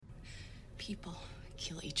People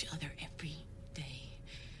kill each other every day.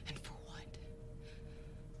 And for what?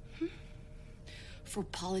 For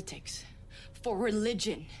politics. For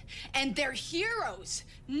religion. And they're heroes.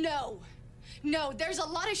 No, there's a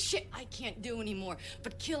lot of shit I can't do anymore.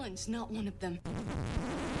 But killing's not one of them.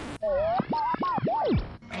 Okay,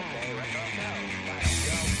 let's go.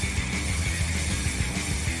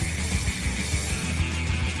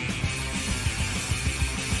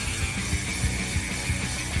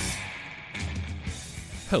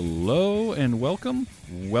 Hello and welcome.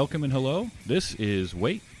 Welcome and hello. This is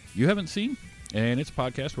Wait, You Haven't Seen? And it's a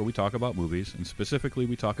podcast where we talk about movies, and specifically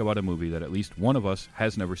we talk about a movie that at least one of us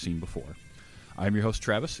has never seen before. I'm your host,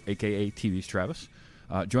 Travis, a.k.a. TV's Travis.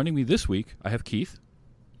 Joining me this week, I have Keith.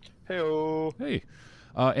 Hey-o. Hey.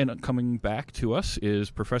 And coming back to us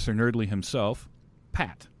is Professor Nerdly himself,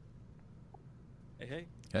 Pat. Hey.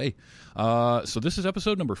 Hey. So this is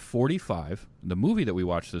episode number 45. The movie that we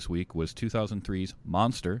watched this week was 2003's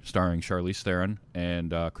Monster, starring Charlize Theron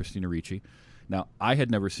and Christina Ricci. Now, I had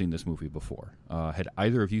never seen this movie before. Had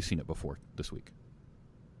either of you seen it before this week?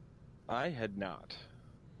 I had not.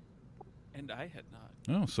 And I had not.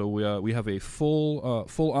 Oh, so we have a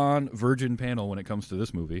full-on virgin panel when it comes to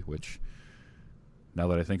this movie, which, now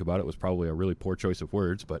that I think about it, was probably a really poor choice of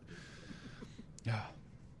words, but...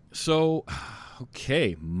 So,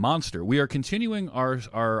 okay, Monster. We are continuing our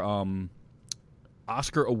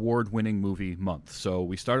Oscar award-winning movie month. So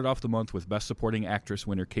we started off the month with Best Supporting Actress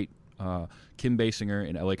winner Kim Basinger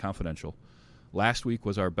in L.A. Confidential. Last week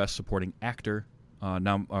was our Best Supporting Actor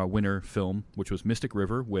winner film, which was Mystic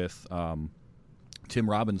River, with Tim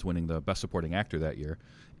Robbins winning the Best Supporting Actor that year,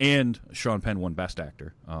 and Sean Penn won Best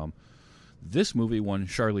Actor. This movie won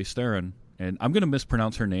Charlize Theron, and I'm going to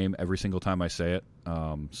mispronounce her name every single time I say it,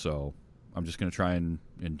 so I'm just going to try and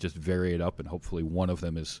just vary it up, and hopefully one of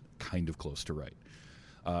them is kind of close to right.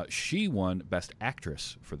 She won Best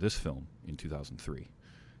Actress for this film in 2003,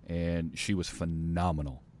 and she was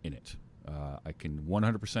phenomenal in it. I can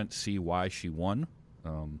 100% see why she won,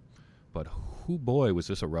 but whoo boy, was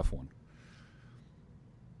this a rough one.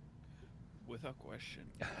 Without question.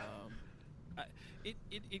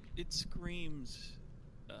 It screams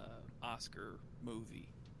Oscar movie.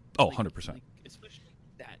 Oh, like, 100%. Like, especially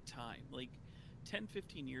that time. Like 10,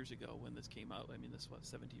 15 years ago when this came out, I mean, this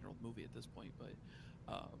was a 17-year-old movie at this point, but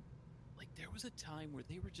like there was a time where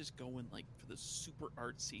they were just going like for the super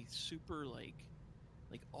artsy, super like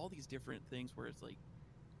all these different things where it's like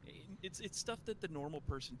it's stuff that the normal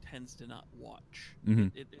person tends to not watch. Mm-hmm.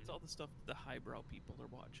 It's all the stuff the highbrow people are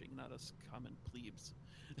watching, not us common plebes.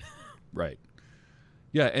 Right.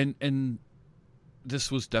 Yeah, and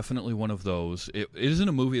this was definitely one of those. It isn't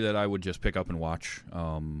a movie that I would just pick up and watch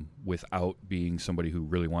without being somebody who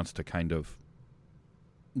really wants to kind of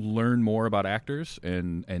learn more about actors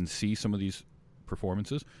and see some of these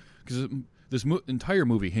performances. Because this entire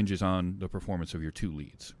movie hinges on the performance of your two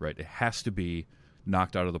leads, right? It has to be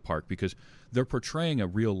knocked out of the park because they're portraying a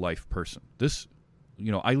real-life person. This,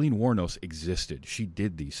 Eileen Wuornos existed. She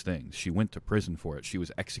did these things. She went to prison for it. She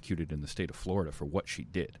was executed in the state of Florida for what she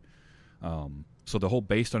did. So the whole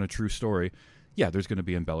based on a true story, yeah, there's going to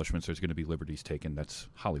be embellishments. There's going to be liberties taken. That's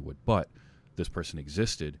Hollywood. But this person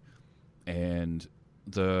existed. And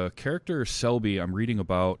the character Selby I'm reading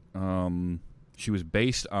about, she was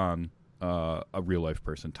based on a real-life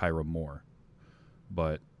person, Tyra Moore.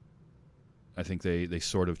 But I think they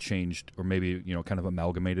sort of changed or maybe, kind of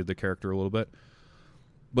amalgamated the character a little bit.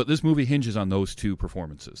 But this movie hinges on those two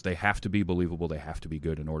performances. They have to be believable. They have to be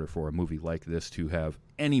good in order for a movie like this to have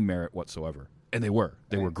any merit whatsoever. And they were.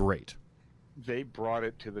 They were great. They brought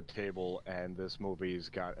it to the table, and this movie's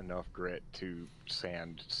got enough grit to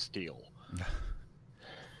sand steel.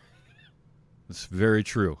 It's very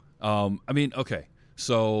true. Okay.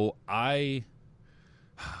 So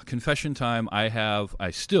confession time,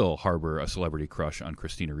 I still harbor a celebrity crush on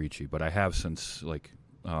Christina Ricci, but I have since, the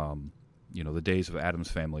days of Addams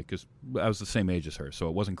Family, because I was the same age as her, so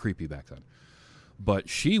it wasn't creepy back then. But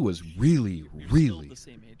she was really, really... Still the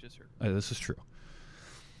same age as her. This is true.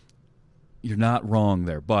 You're not wrong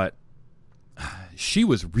there, but she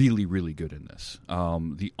was really, really good in this.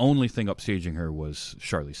 The only thing upstaging her was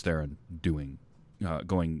Charlize Theron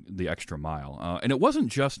going the extra mile. And it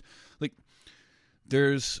wasn't just...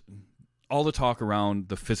 there's all the talk around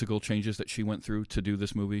the physical changes that she went through to do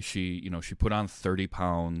this movie. She put on 30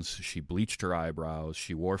 pounds. She bleached her eyebrows.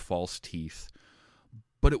 She wore false teeth.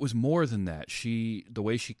 But it was more than that. The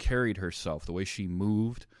way she carried herself, the way she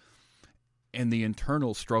moved, and the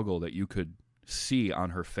internal struggle that you could see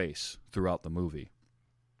on her face throughout the movie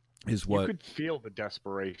is what... You could feel the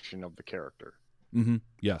desperation of the character. Mm-hmm.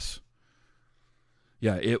 Yes.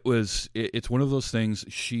 Yeah, it's one of those things.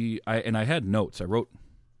 I had notes. I wrote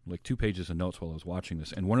like 2 pages of notes while I was watching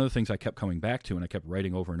this, and one of the things I kept coming back to and I kept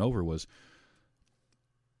writing over and over was,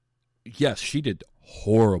 yes, she did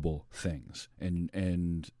horrible things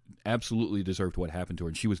and absolutely deserved what happened to her.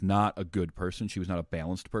 And she was not a good person. She was not a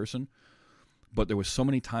balanced person. But there was so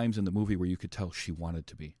many times in the movie where you could tell she wanted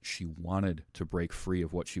to be. She wanted to break free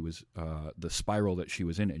of what she was, the spiral that she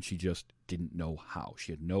was in, and she just didn't know how.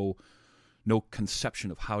 She had no conception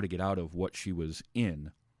of how to get out of what she was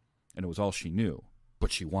in, and it was all she knew.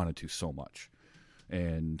 But she wanted to so much.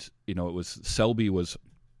 And, it was, Selby was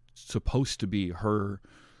supposed to be her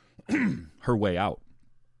her way out.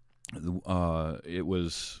 It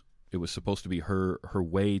was supposed to be her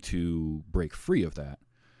way to break free of that.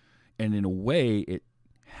 And in a way, it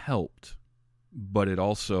helped, but it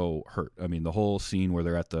also hurt. I mean, the whole scene where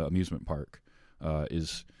they're at the amusement park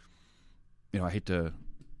is, I hate to.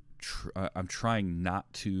 I'm trying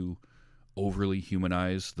not to overly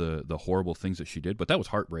humanize the horrible things that she did, but that was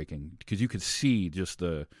heartbreaking because you could see just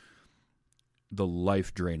the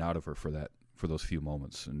life drain out of her for those few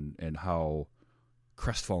moments, and how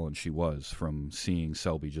crestfallen she was from seeing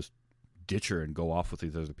Selby just ditch her and go off with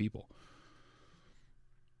these other people.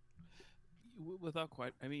 Without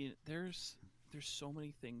quite, I mean, there's so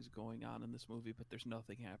many things going on in this movie, but there's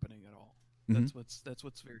nothing happening at all. Mm-hmm. That's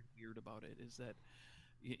what's very weird about it, is that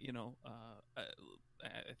I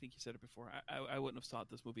think you said it before. I wouldn't have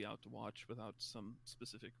sought this movie out to watch without some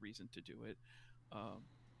specific reason to do it.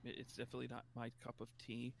 It's definitely not my cup of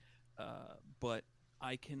tea, but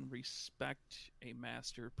I can respect a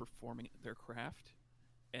master performing their craft,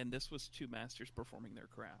 and this was 2 masters performing their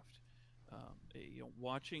craft.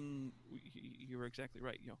 Watching, you were exactly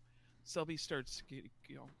right. Selby starts,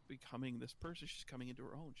 becoming this person. She's coming into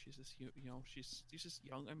her own. She's this, she's just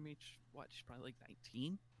young. I mean, she's probably like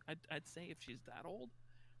 19. I'd say, if she's that old,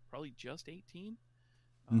 probably just 18.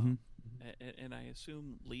 Mm-hmm. And I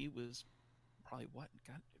assume Lee was probably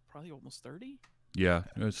probably almost 30. Yeah,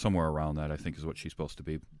 it was somewhere around that, I think, is what she's supposed to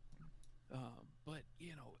be. But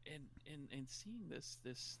and seeing this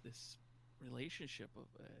relationship of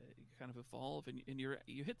kind of evolve, and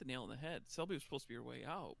you hit the nail on the head. Selby was supposed to be her way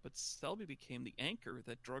out, but Selby became the anchor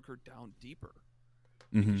that drug her down deeper.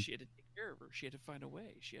 Mm-hmm. Because she had to take care of her. She had to find a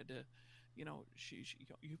way. She had to,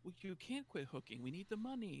 you can't quit hooking. We need the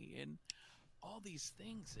money and all these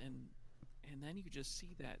things, and then you just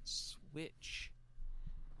see that switch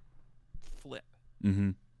flip,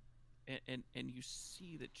 mm-hmm. and you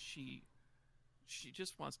see that she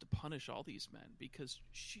just wants to punish all these men because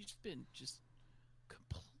she's been just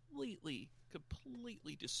completely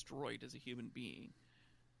destroyed as a human being.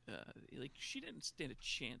 Like, she didn't stand a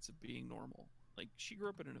chance of being normal. Like, she grew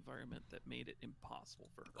up in an environment that made it impossible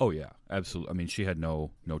for her. Oh yeah, absolutely. I mean, she had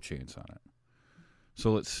no chance on it.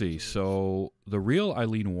 So let's see. So the real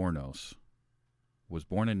Aileen Wuornos was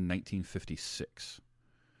born in 1956,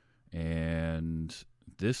 and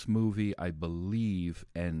this movie, I believe,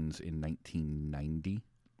 ends in 1990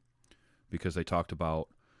 because they talked about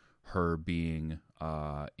her being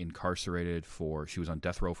incarcerated she was on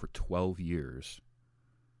death row for 12 years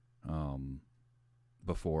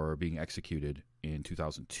before being executed in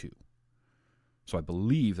 2002. So I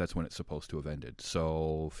believe that's when it's supposed to have ended.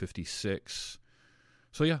 So 56.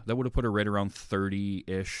 So yeah, that would have put her right around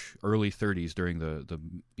 30-ish, early 30s during the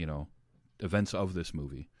events of this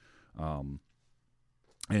movie.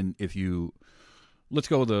 And let's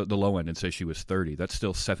go the low end and say she was 30. That's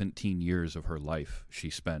still 17 years of her life she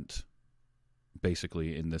spent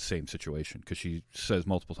basically in the same situation, because she says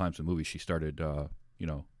multiple times in the movie she started,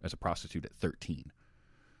 as a prostitute at 13.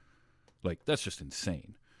 Like, that's just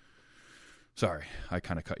insane. Sorry, I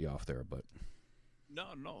kind of cut you off there, but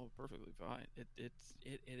no, perfectly fine. It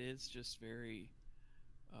is just very.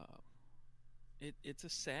 It's a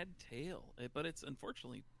sad tale, but it's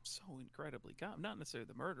unfortunately so incredibly common. Not necessarily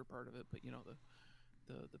the murder part of it, but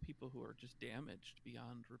the people who are just damaged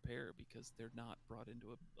beyond repair because they're not brought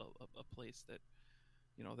into a place that,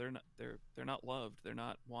 they're not loved, they're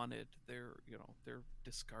not wanted, they're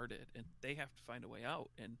discarded, and they have to find a way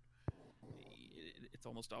out. And it's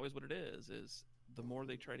almost always what it is the more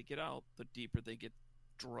they try to get out, the deeper they get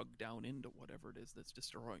drugged down into whatever it is that's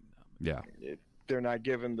destroying them. Yeah. If they're not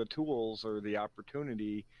given the tools or the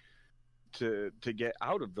opportunity to get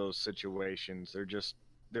out of those situations,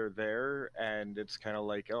 they're there, and it's kind of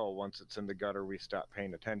like, oh, once it's in the gutter, we stop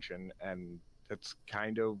paying attention. And that's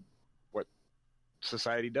kind of what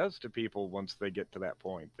society does to people once they get to that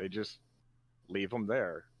point. They just leave them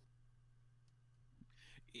there.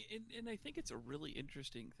 And I think it's a really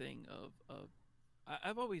interesting thing of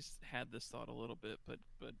I've always had this thought a little bit, but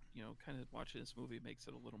kind of watching this movie makes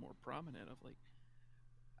it a little more prominent. Of like,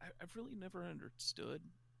 I've really never understood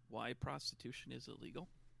why prostitution is illegal.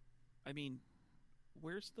 I mean,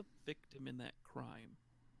 where's the victim in that crime?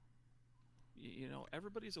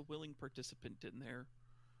 Everybody's a willing participant in there.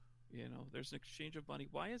 There's an exchange of money.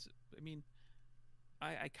 Why is it? I mean,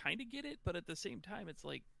 I kind of get it, but at the same time, it's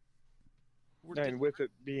like. And with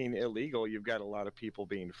it being illegal, you've got a lot of people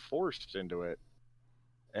being forced into it.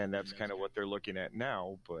 And that's kind of what they're looking at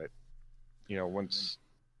now. But, once,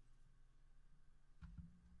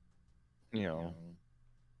 Yeah.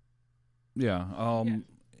 And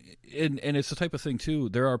it's the type of thing, too.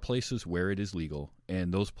 There are places where it is legal.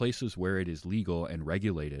 And those places where it is legal and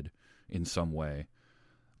regulated in some way,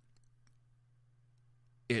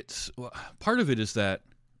 part of it is that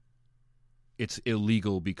it's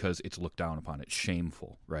illegal because it's looked down upon. It's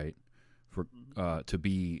shameful, right? For to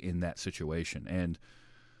be in that situation, and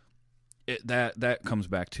that comes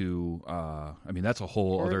back to. That's a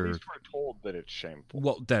whole other. At least we're told that it's shameful.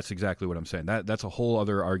 Well, that's exactly what I'm saying. That's a whole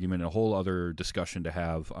other argument, a whole other discussion to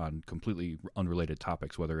have on completely unrelated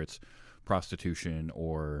topics, whether it's prostitution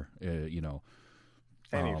or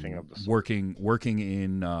anything of the sort. working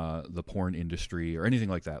in the porn industry or anything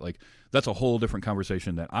like that. Like that's a whole different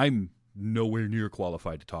conversation that I'm nowhere near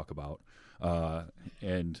qualified to talk about.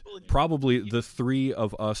 And probably the three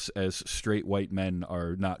of us as straight white men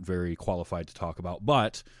are not very qualified to talk about,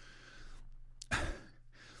 but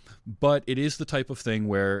it is the type of thing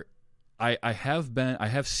where I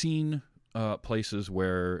have seen places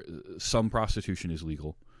where some prostitution is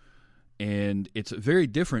legal, and it's very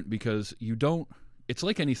different because it's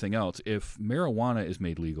like anything else. If marijuana is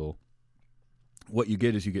made legal, what you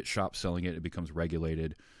get is you get shops selling it. It becomes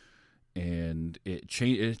regulated. And it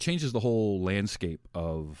changes the whole landscape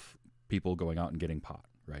of people going out and getting pot,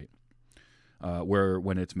 right? Where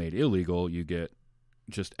when it's made illegal, you get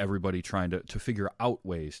just everybody trying to figure out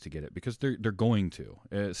ways to get it because they're going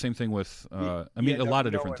to. Same thing with, a lot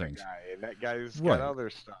of different things. And that guy's got other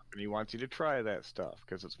stuff, and he wants you to try that stuff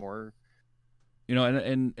because it's more.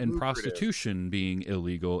 And prostitution being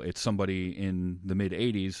illegal, it's somebody in the mid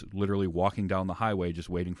 '80s literally walking down the highway just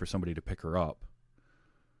waiting for somebody to pick her up.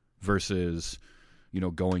 Versus,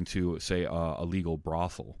 going to, say, a legal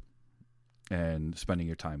brothel and spending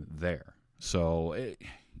your time there. So,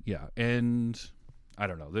 and I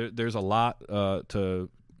don't know. There's a lot to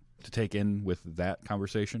take in with that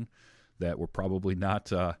conversation that we're probably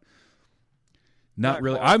not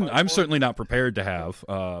really. I'm certainly not prepared to have.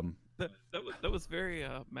 That was very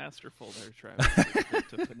masterful there, Travis,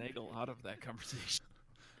 to finagle out of that conversation.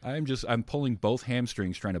 I'm pulling both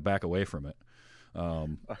hamstrings trying to back away from it.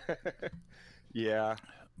 Yeah,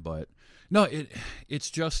 but no, it's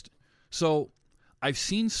just so I've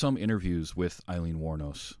seen some interviews with Eileen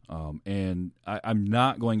Wuornos, and I'm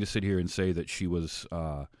not going to sit here and say that she was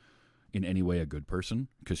in any way a good person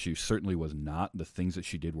because she certainly was not. The things that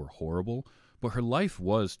she did were horrible, but her life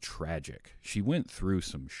was tragic. She went through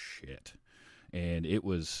some shit, and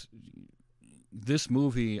this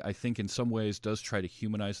movie, I think, in some ways does try to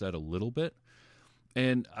humanize that a little bit.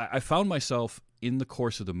 And I found myself in the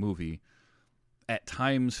course of the movie at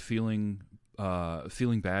times feeling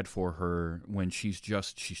bad for her when she's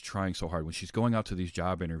trying so hard, when she's going out to these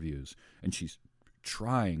job interviews and she's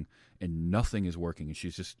trying and nothing is working, and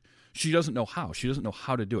she doesn't know how. She doesn't know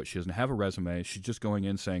how to do it. She doesn't have a resume. She's just going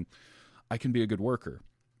in saying, I can be a good worker.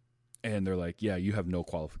 And they're like, yeah, you have no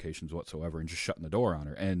qualifications whatsoever, and just shutting the door on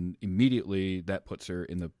her. And immediately that puts her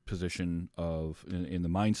in the position of, in the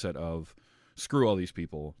mindset of, screw all these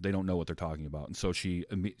people. They don't know what they're talking about. And so she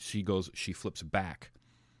flips back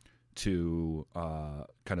to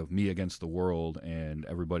kind of me against the world, and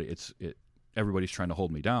everybody's trying to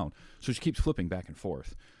hold me down. So she keeps flipping back and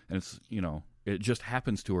forth. And it's, it just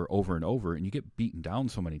happens to her over and over, and you get beaten down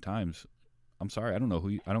so many times. I'm sorry, I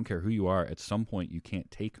don't care who you are. At some point, you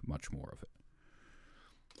can't take much more of it.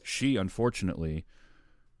 She, unfortunately,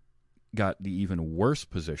 got the even worse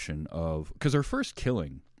position because her first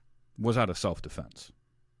killing was out of self-defense.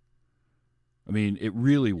 I mean, it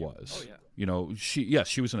really was. Oh, yeah.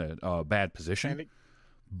 She was in a bad position,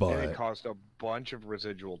 but it caused a bunch of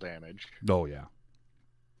residual damage. Oh, yeah.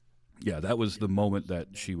 Yeah, that was the moment that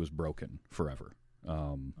she was broken forever. That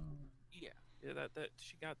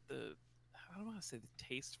she got I don't want to say the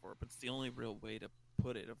taste for it, but it's the only real way to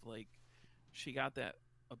put it, of like, she got that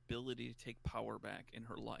ability to take power back in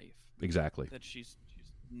her life. Exactly. That she's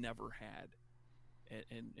never had.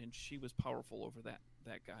 And she was powerful over that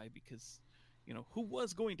guy because, who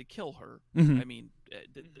was going to kill her? Mm-hmm. I mean,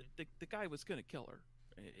 the guy was going to kill her.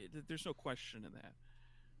 There's no question in that.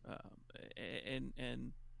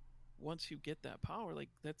 And once you get that power, like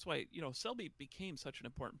that's why Selby became such an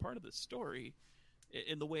important part of the story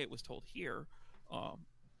in the way it was told here.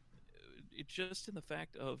 It's just in the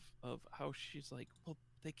fact of how she's like, well,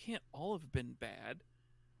 they can't all have been bad,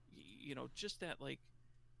 just that like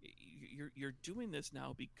you're doing this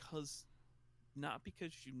now because not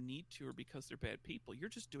because you need to or because they're bad people. You're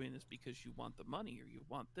just doing this because you want the money or you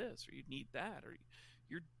want this or you need that, or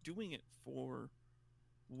you're doing it for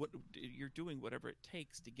what you're doing, whatever it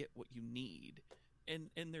takes to get what you need. And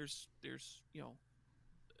there's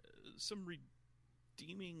some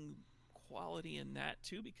redeeming quality in that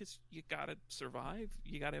too, because you gotta survive,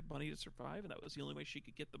 you gotta have money to survive, and that was the only way she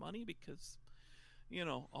could get the money, because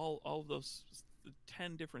all of those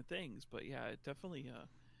 10 different things. But yeah, it definitely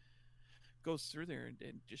goes through there,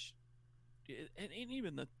 and just and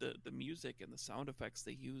even the music and the sound effects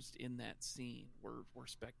they used in that scene were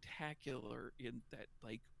spectacular, in that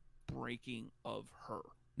like breaking of her.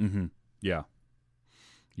 Mm-hmm. Yeah.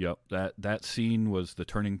 Yep. That scene was the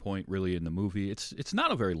turning point really in the movie. It's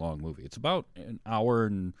not a very long movie. It's about an hour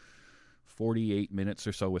and 48 minutes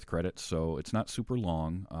or so with credits, so it's not super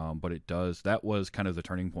long. But that was kind of the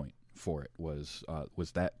turning point for it, was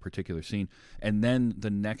that particular scene. And then the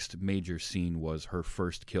next major scene was her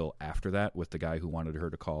first kill after that, with the guy who wanted her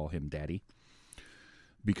to call him daddy,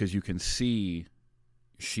 because you can see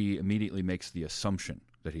she immediately makes the assumption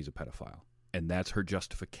that he's a pedophile, and that's her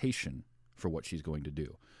justification for what she's going to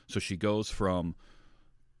do. So she goes from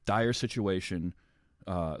dire situation,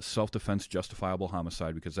 self-defense, justifiable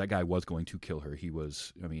homicide, because that guy was going to kill her. He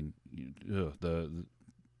was, I mean,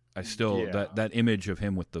 that image of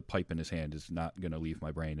him with the pipe in his hand is not going to leave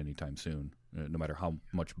my brain anytime soon, no matter how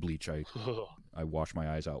much bleach I wash my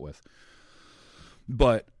eyes out with.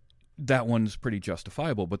 But that one's pretty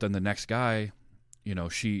justifiable. But then the next guy,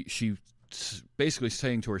 she basically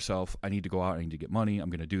saying to herself, I need to go out, I need to get money, I'm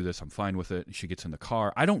going to do this, I'm fine with it. She gets in the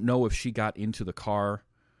car. I don't know if she got into the car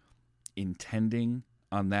intending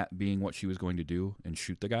on that being what she was going to do and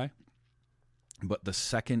shoot the guy. But the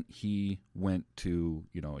second he went to,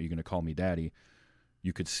 you're going to call me daddy,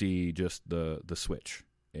 you could see just the switch.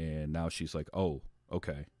 And now she's like, oh,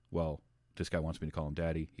 okay, well, this guy wants me to call him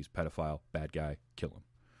daddy. He's a pedophile, bad guy, kill him.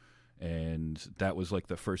 And that was like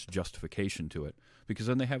the first justification to it. Because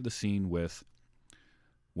then they have the scene with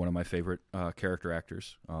one of my favorite character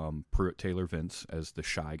actors, Pruitt Taylor Vince, as the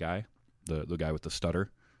shy guy, the guy with the stutter.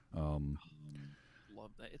 Love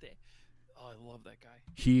that. Oh, I love that guy.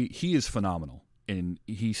 He is phenomenal, and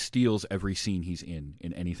he steals every scene he's in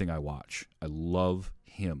anything I watch. I love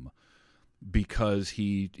him because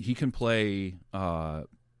he can play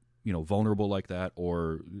vulnerable like that,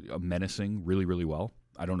 or menacing really, really well.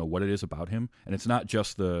 I don't know what it is about him, and it's not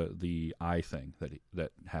just the eye thing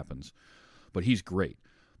that happens, but he's great.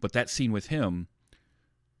 But that scene with him,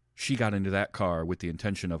 she got into that car with the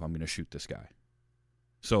intention of, I'm going to shoot this guy.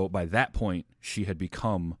 So by that point, she had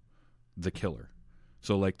become the killer.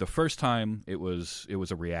 So like the first time, it was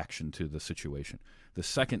a reaction to the situation. The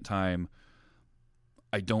second time,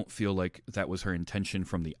 I don't feel like that was her intention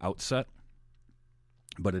from the outset,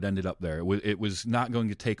 but it ended up there. It was not going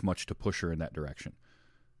to take much to push her in that direction.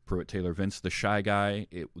 Pruitt Taylor Vince, the shy guy,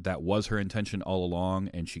 that was her intention all along,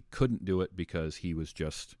 and she couldn't do it because he was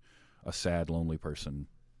just a sad, lonely person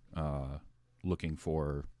looking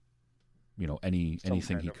for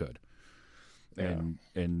anything he could. Yeah.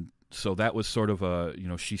 And so that was sort of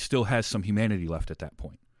she still has some humanity left at that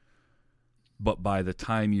point. But by the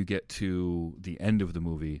time you get to the end of the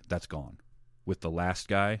movie, that's gone. With the last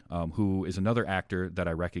guy, who is another actor that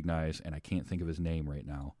I recognize, and I can't think of his name right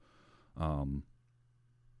now.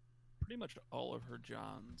 Pretty much all of her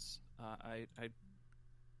Johns, I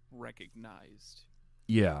recognized.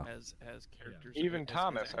 Yeah. As characters. Even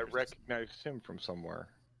Thomas, I recognized him from somewhere.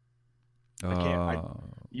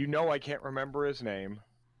 I can't remember his name.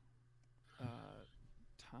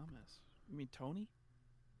 Thomas. You mean Tony?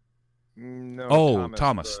 No. Oh,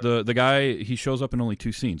 Thomas. The guy, he shows up in only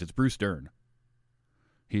 2 scenes. It's Bruce Dern.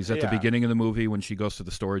 He's at the beginning of the movie when she goes to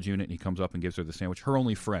the storage unit and he comes up and gives her the sandwich. Her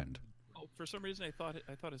only friend. Oh, for some reason I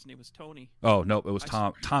thought his name was Tony. Oh, no, it was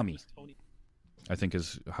Tommy. It was Tony. I think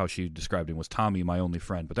is how she described him, was Tommy, my only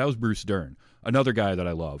friend. But that was Bruce Dern, another guy that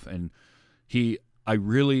I love. And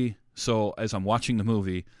so as I'm watching the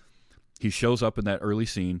movie, he shows up in that early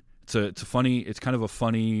scene. It's kind of a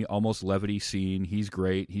funny, almost levity scene. He's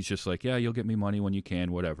great. He's just like, yeah, you'll get me money when you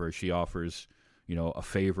can, whatever. She offers, a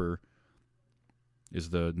favor is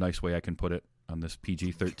the nice way I can put it on this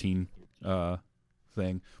PG-13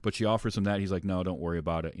 thing. But she offers him that. He's like, no, don't worry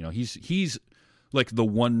about it. He's like the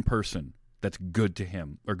one person that's good to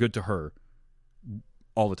him or good to her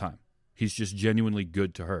all the time. He's just genuinely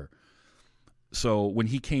good to her. So when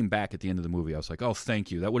he came back at the end of the movie, I was like, oh,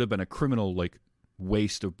 thank you. That would have been a criminal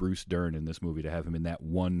waste of Bruce Dern in this movie to have him in that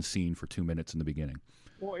one scene for 2 minutes in the beginning.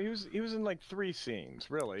 Well, he was in like 3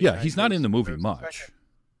 scenes, really. Yeah, he's not in the movie there's much.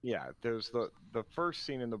 Yeah, there's the first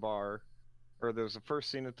scene in the bar, or there's the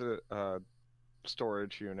first scene at the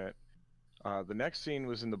storage unit. The next scene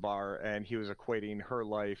was in the bar, and he was equating her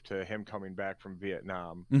life to him coming back from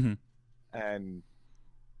Vietnam. Mm-hmm. And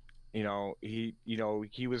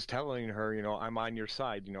he was telling her, I'm on your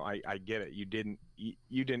side. I get it. You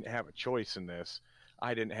didn't have a choice in this.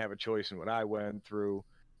 I didn't have a choice in what I went through,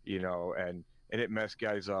 and it messed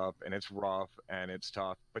guys up, and it's rough and it's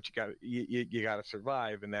tough, but you got to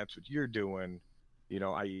survive, and that's what you're doing.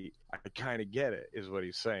 I kind of get it, is what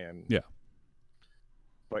he's saying. Yeah.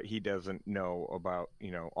 But he doesn't know about,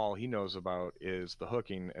 all he knows about is the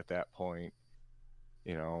hooking at that point,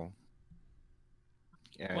 And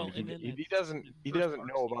he doesn't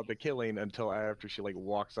know about the killing until after she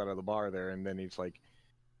walks out of the bar there, and then he's like,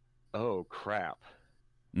 oh crap.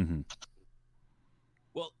 Mm-hmm.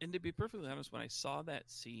 Well, and to be perfectly honest, when I saw that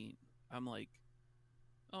scene, I'm like,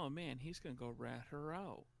 oh man, he's gonna go rat her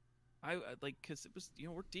out. I because it was,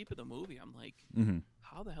 we're deep in the movie. I'm like, mm-hmm.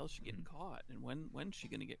 how the hell is she getting caught, and when's she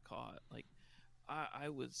gonna get caught? Like, I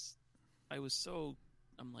was so,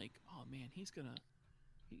 I'm like, oh man, he's gonna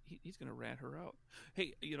rat her out.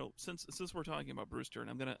 Hey, since we're talking about Bruce Dern,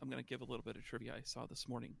 I'm gonna give a little bit of trivia I saw this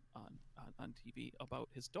morning on TV about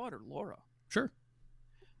his daughter Laura. Sure.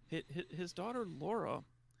 His daughter Laura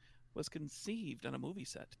was conceived on a movie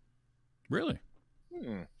set. Really?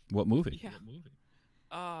 What movie? Yeah. What movie?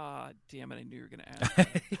 Damn it! I knew you were gonna ask.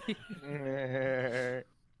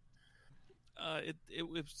 It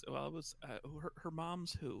was her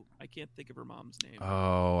mom's who? I can't think of her mom's name.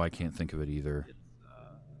 Oh, I can't think of it either. It's,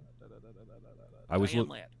 I was Diane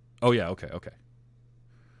Ladd. Oh yeah, okay.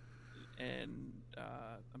 And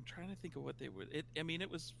I'm trying to think of what they were. It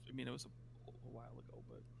was a while ago,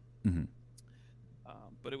 but. Mm-hmm.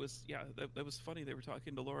 But it was that was funny. They were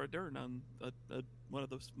talking to Laura Dern on one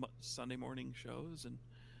of those Sunday morning shows, and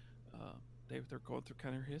they're going through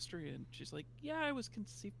kind of her history, and she's like, "Yeah, I was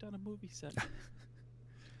conceived on a movie set."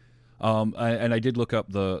 I did look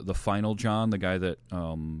up the final John, the guy that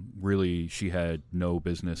really she had no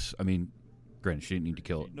business. I mean, granted, she didn't need to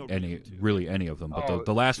kill any of them, but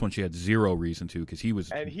the last one she had zero reason to, because he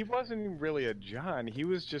was. And he wasn't really a John. He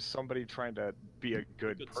was just somebody trying to be a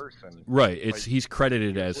good person. Right. He's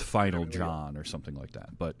credited as Final John or something like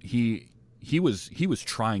that. But he was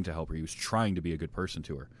trying to help her. He was trying to be a good person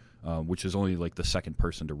to her, which is only the second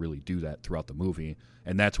person to really do that throughout the movie.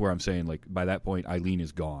 And that's where I'm saying by that point Eileen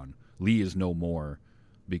is gone. Lee is no more,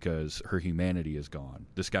 because her humanity is gone.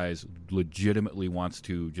 This guy legitimately wants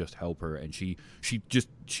to just help her, and she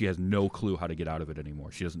has no clue how to get out of it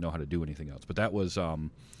anymore. She doesn't know how to do anything else. But that was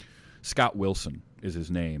Scott Wilson is his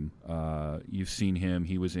name. You've seen him.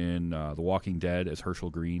 He was in The Walking Dead as Herschel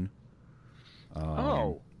Green.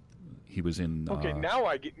 He was in. Okay, now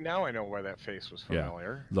I know why that face was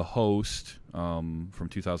familiar. Yeah, The Host from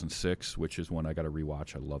 2006, which is one I got to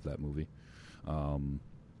rewatch. I love that movie.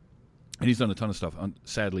 And he's done a ton of stuff.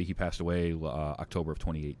 Sadly, he passed away October of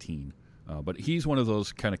 2018. But he's one of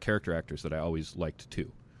those kind of character actors that I always liked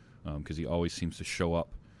too, because he always seems to show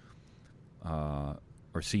up,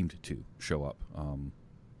 or seemed to show up.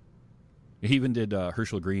 He even did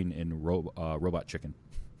Herschel Green in Robot Chicken.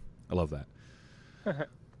 I love that.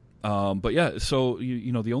 But yeah, so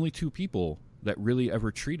the only two people that really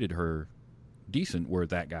ever treated her decent were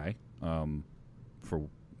that guy, for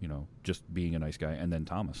just being a nice guy, and then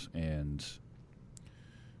Thomas. And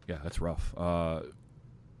yeah, that's rough.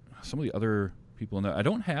 Some of the other people in that, I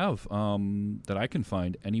don't have that I can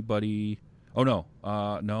find anybody. Oh no,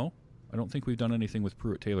 no, I don't think we've done anything with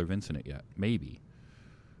Pruitt Taylor Vincent yet. Maybe,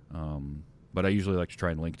 but I usually like to try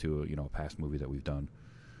and link to a past movie that we've done.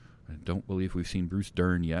 I don't believe we've seen Bruce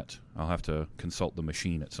Dern yet. I'll have to consult the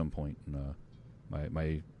machine at some point in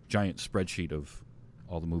my giant spreadsheet of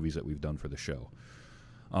all the movies that we've done for the show.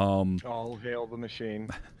 All hail the machine.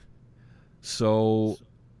 So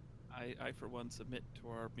I for one submit to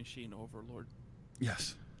our machine overlord.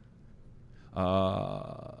 Yes.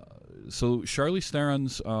 So Charlize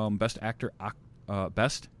Theron's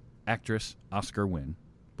best actress Oscar win.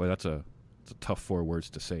 Boy, that's a tough 4 words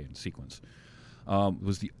to say in sequence.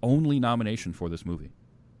 Was the only nomination for this movie.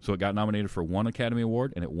 So it got nominated for 1 Academy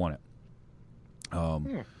Award, and it won it.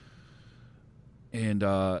 And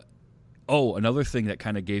another thing that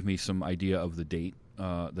kind of gave me some idea of the date,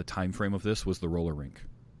 the time frame of this, was the roller rink,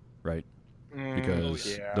 right?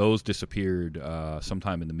 because yeah. those disappeared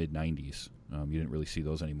sometime in the mid '90s. You didn't really see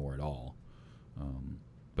those anymore at all.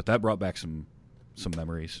 But that brought back some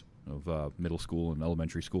memories of middle school and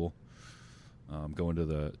elementary school. Going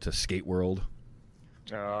to Skate World.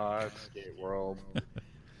 Skate World.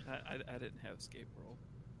 I didn't have Skate World.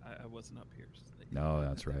 I wasn't up here. So No,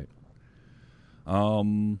 that's right.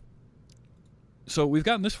 So we've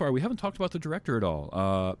gotten this far. We haven't talked about the director at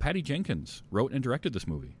all. Patty Jenkins wrote and directed this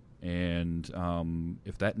movie. And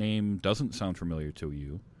if that name doesn't sound familiar to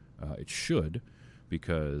you, it should,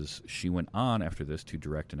 because she went on after this to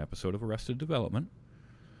direct an episode of Arrested Development.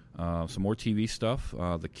 Some more TV stuff.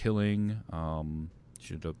 The Killing.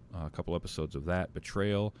 She did a couple episodes of that.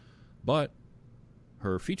 Betrayal. But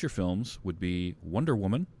her feature films would be Wonder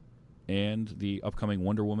Woman and the upcoming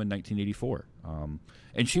Wonder Woman 1984.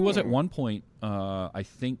 And she was at one point, I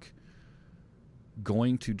think,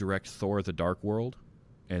 going to direct Thor: The Dark World,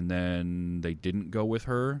 and then they didn't go with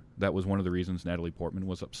her. That was one of the reasons Natalie Portman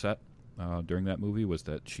was upset during that movie, was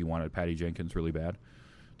that she wanted Patty Jenkins really bad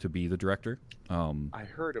to be the director. I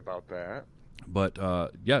heard about that. But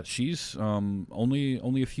yeah, she's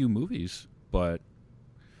only a few movies, but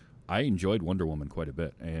I enjoyed Wonder Woman quite a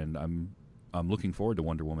bit, and I'm looking forward to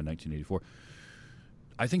Wonder Woman 1984.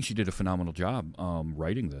 I think she did a phenomenal job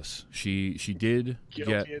writing this. She did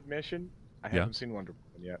Guilty admission. I haven't seen Wonder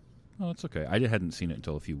Woman yet. Oh, that's okay. I hadn't seen it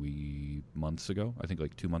until a few months ago. I think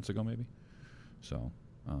like 2 months ago, maybe. So,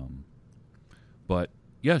 but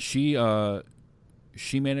yeah, she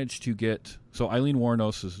managed to get. So Eileen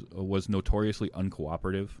Wuornos was notoriously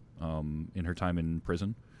uncooperative in her time in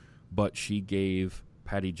prison, but she gave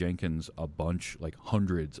Patty Jenkins a bunch, like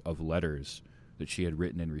hundreds of letters that she had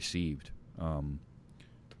written and received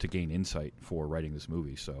to gain insight for writing this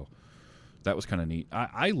movie. So that was kind of neat.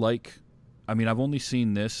 I mean, I've only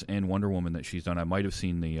seen this and Wonder Woman that she's done. I might have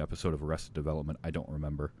seen the episode of Arrested Development. I don't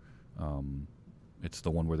remember. It's the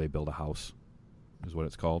one where they build a house, is what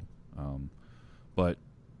it's called. But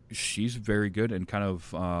she's very good and kind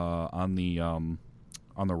of on the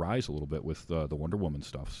rise a little bit with the Wonder Woman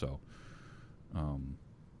stuff. So,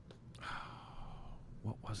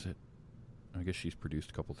 what was it? I guess she's produced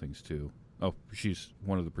a couple things too. Oh, she's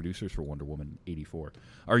one of the producers for Wonder Woman 84.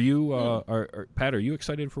 Are you, Pat? Are you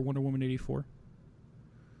excited for Wonder Woman 84?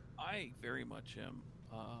 I very much am.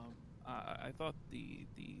 I thought the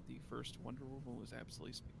first Wonder Woman was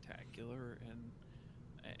absolutely spectacular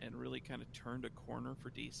and really kind of turned a corner for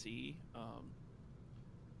DC.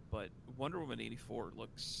 But Wonder Woman 84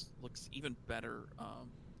 looks even better.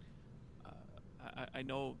 I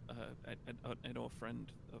know I know a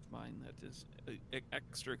friend of mine that is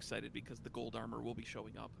extra excited because the gold armor will be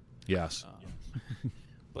showing up. Yes.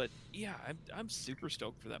 But yeah, I'm super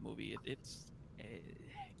stoked for that movie. It's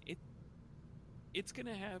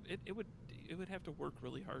gonna have it would have to work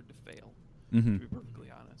really hard to fail. Mm-hmm. To be perfectly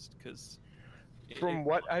honest, because from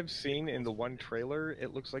what I've seen in the one trailer,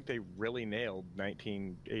 it looks like they really nailed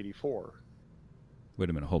 1984. Wait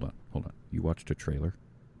a minute. Hold on. You watched a trailer?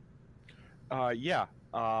 Yeah.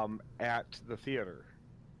 At the theater.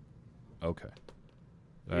 Okay.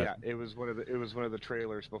 Yeah, it was one of the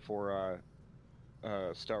trailers before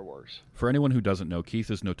Star Wars. For anyone who doesn't know,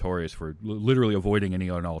 Keith is notorious for literally avoiding any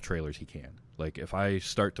and all trailers he can. Like, if I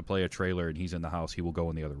start to play a trailer and he's in the house, he will go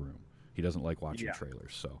in the other room. He doesn't like watching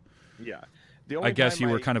trailers, so. Yeah. I guess you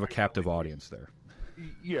were kind of a captive audience there.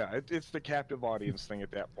 Yeah, it's the captive audience thing at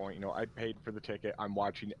that point. You know, I paid for the ticket. I'm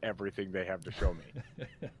watching everything they have to show me.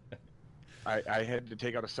 I had to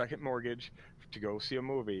take out a second mortgage to go see a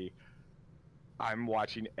movie. I'm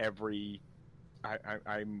watching every.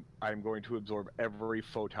 I'm going to absorb every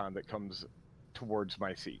photon that comes towards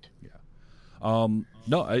my seat. Yeah.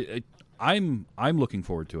 No, I'm looking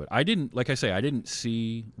forward to it. I didn't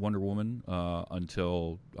see Wonder Woman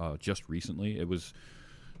until just recently. It was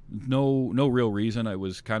no real reason.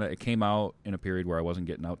 It came out in a period where I wasn't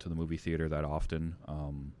getting out to the movie theater that often,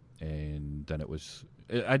 and then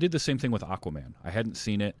I did the same thing with Aquaman. I hadn't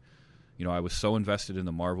seen it. You know, I was so invested in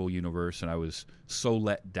the Marvel universe, and I was so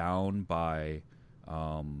let down by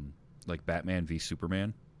like Batman v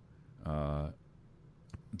Superman that.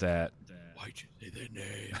 Why'd you say that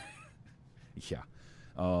name? Yeah.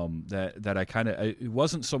 That I kind of... It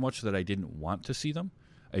wasn't so much that I didn't want to see them.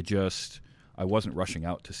 I wasn't rushing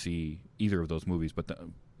out to see either of those movies. But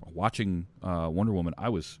watching Wonder Woman, I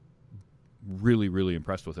was really, really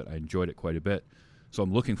impressed with it. I enjoyed it quite a bit. So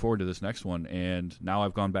I'm looking forward to this next one. And now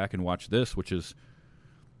I've gone back and watched this, which is,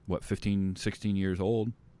 15, 16 years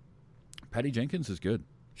old. Patty Jenkins is good.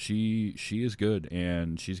 She is good.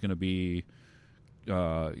 And she's going to be...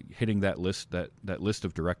 hitting that list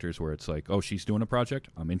of directors where it's like, oh, she's doing a project,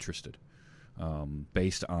 I'm interested.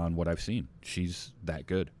 based on what I've seen. She's that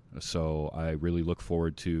good. So I really look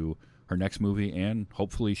forward to her next movie, and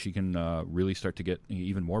hopefully she can really start to get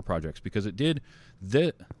even more projects, because it did.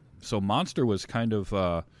 So Monster was kind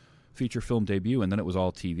of feature film debut, and then it was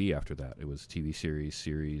all TV after that. It was TV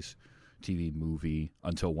series, TV movie,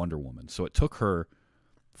 until Wonder Woman. So it took her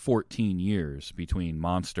 14 years between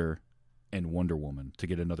Monster and Wonder Woman to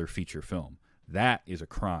get another feature film. That is a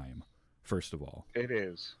crime, first of all. It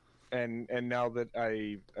is. And now that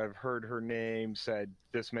I've heard her name said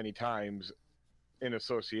this many times in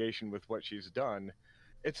association with what she's done,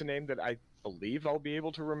 it's a name that I believe I'll be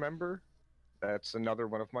able to remember. That's another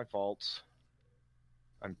one of my faults.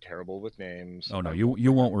 I'm terrible with names. Oh, no,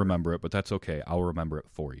 you won't remember it, but that's okay. I'll remember it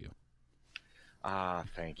for you. Ah,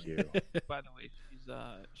 thank you. By the way,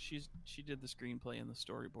 she did the screenplay and the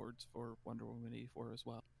storyboards for Wonder Woman 84 as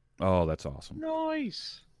well. Oh, that's awesome.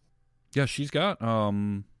 Nice. Yeah, she's got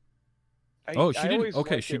she didn't.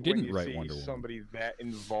 Okay, she didn't write Wonder Woman. Somebody that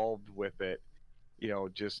involved with it,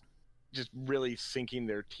 just really sinking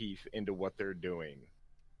their teeth into what they're doing.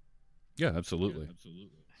 Yeah, absolutely.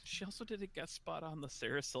 She also did a guest spot on the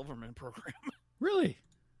Sarah Silverman program. Really?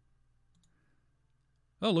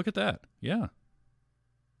 Oh, look at that. Yeah.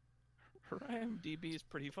 Her IMDb is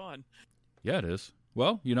pretty fun. Yeah, it is.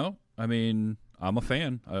 Well, I mean, I'm a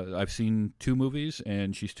fan. I've seen 2 movies,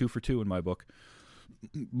 and she's 2 for 2 in my book.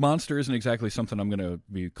 Monster isn't exactly something I'm going to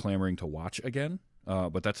be clamoring to watch again,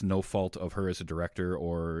 but that's no fault of her as a director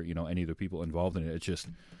or, any of the people involved in it. It's just...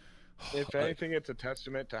 If anything, it's a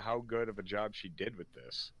testament to how good of a job she did with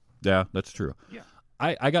this. Yeah, that's true. Yeah.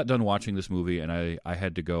 I got done watching this movie, and I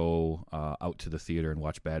had to go out to the theater and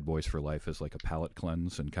watch Bad Boys for Life as like a palate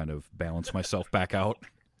cleanse and kind of balance myself back out.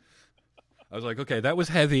 I was like, okay, that was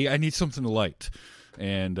heavy. I need something light.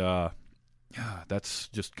 And that's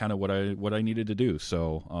just kind of what I needed to do.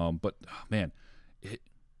 So, but man,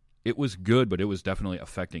 it was good, but it was definitely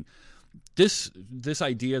affecting. This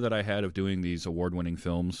idea that I had of doing these award-winning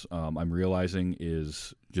films, I'm realizing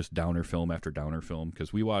is just downer film after downer film,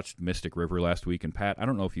 because we watched Mystic River last week, and Pat, I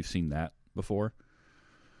don't know if you've seen that before.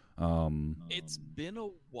 It's been a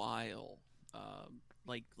while,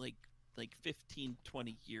 like 15,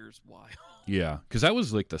 20 years while. Yeah, because that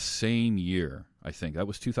was like the same year, I think. That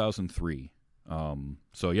was 2003.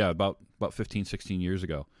 So yeah, about 15, 16 years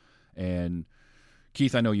ago. And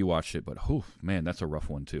Keith, I know you watched it, but man, that's a rough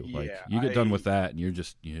one too. Yeah, like you get done with that, and you're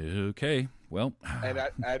just okay. Well, and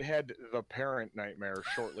I'd had the parent nightmare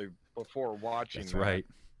shortly before watching. That's that. right.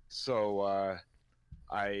 So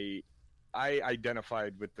I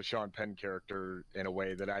identified with the Sean Penn character in a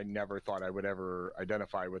way that I never thought I would ever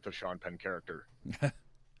identify with the Sean Penn character.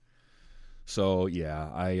 So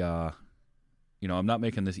yeah, I'm not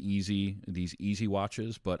making these easy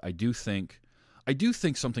watches, but I do think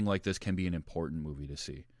something like this can be an important movie to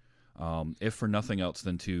see. If for nothing else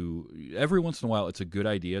than to, every once in a while, it's a good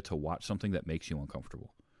idea to watch something that makes you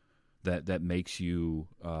uncomfortable, that makes you,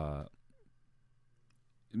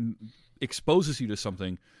 exposes you to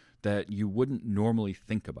something that you wouldn't normally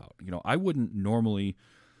think about. I wouldn't normally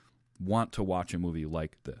want to watch a movie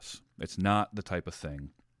like this. It's not the type of thing.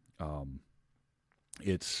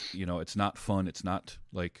 It's not fun. It's not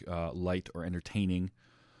like light or entertaining.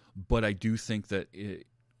 But I do think that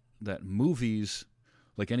that movies,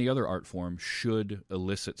 like any other art form, should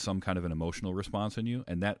elicit some kind of an emotional response in you,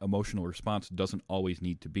 and that emotional response doesn't always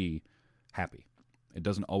need to be happy. It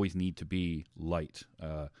doesn't always need to be light.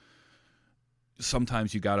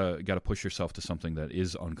 Sometimes you gotta push yourself to something that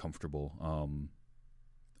is uncomfortable,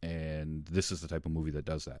 and this is the type of movie that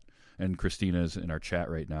does that. And Christina's in our chat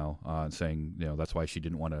right now saying, that's why she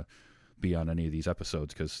didn't want to be on any of these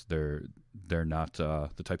episodes, because they're not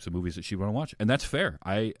the types of movies that she want to watch, and that's fair.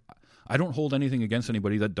 I don't hold anything against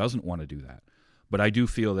anybody that doesn't want to do that, but I do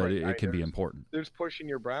feel that it can be important. There's pushing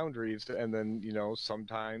your boundaries, and then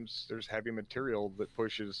sometimes there's heavy material that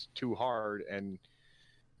pushes too hard, and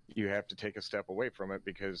you have to take a step away from it,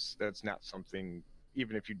 because that's not something,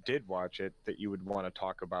 even if you did watch it, that you would want to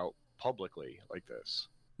talk about publicly like this.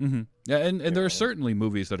 Mm-hmm. Yeah, and there are certainly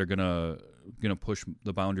movies that are gonna push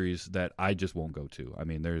the boundaries that I just won't go to. I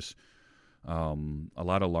mean, there's a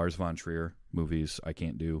lot of Lars von Trier movies I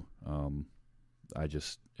can't do.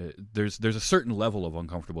 There's a certain level of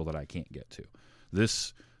uncomfortable that I can't get to.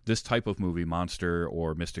 This type of movie, Monster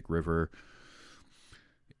or Mystic River,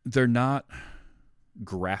 they're not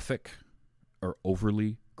graphic or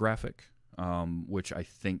overly graphic, which I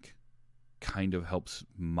think kind of helps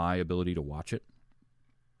my ability to watch it.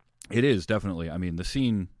 It is definitely. I mean, the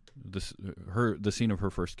scene of her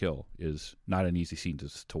first kill is not an easy scene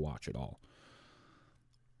to watch at all.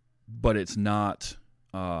 But it's not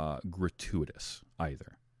gratuitous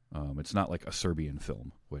either. It's not like a Serbian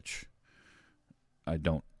film, which I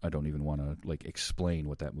don't even want to like explain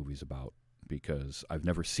what that movie's about because I've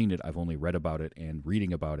never seen it. I've only read about it, and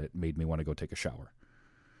reading about it made me want to go take a shower.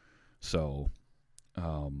 So,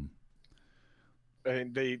 And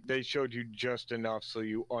they showed you just enough so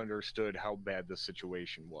you understood how bad the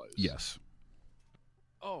situation was. yes.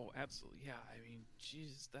 Oh, absolutely. Yeah. I mean,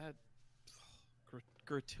 Jesus, that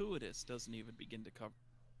gratuitous doesn't even begin to cover.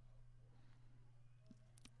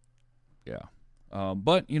 Yeah.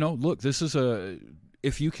 But, look, this is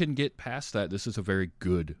if you can get past that, this is a very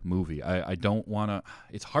good movie. I don't want to,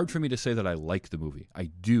 it's hard for me to say that I like the movie.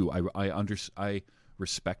 I do. I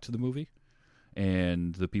respect the movie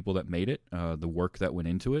and the people that made it, the work that went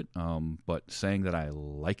into it. But saying that I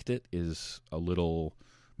liked it is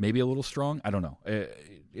maybe a little strong. I don't know.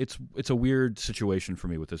 It's a weird situation for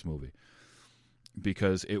me with this movie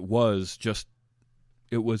because it was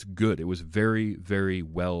good. It was very, very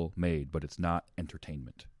well made, but it's not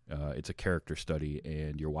entertainment. It's a character study,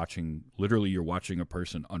 and you're watching a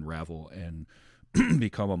person unravel and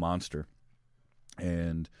become a monster.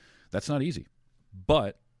 And that's not easy,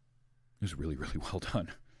 but it was really, really well done.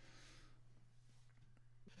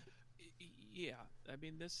 Yeah, I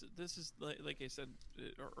mean this is like I said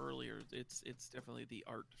earlier. It's definitely the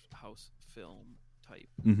art house film type.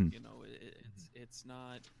 Mm-hmm. It's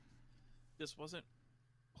not. This wasn't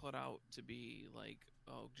put out to be like,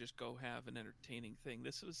 oh, just go have an entertaining thing.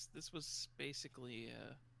 This was basically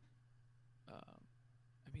I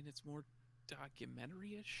mean, it's more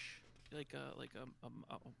documentary-ish, like a I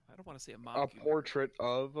don't want to say a A portrait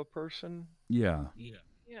of a person. Yeah.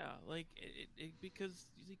 Yeah, like because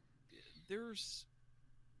there's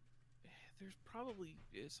probably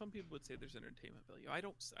some people would say there's entertainment value. I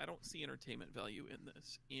don't see entertainment value in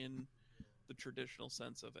this in the traditional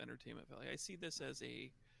sense of entertainment value. I see this as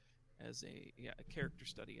a character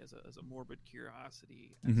study, as a morbid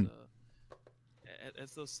curiosity,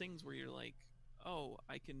 as those things where you're like, oh,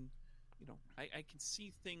 I can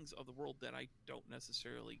see things of the world that I don't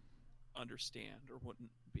necessarily understand or wouldn't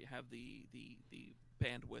have the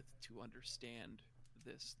bandwidth to understand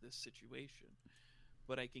this situation,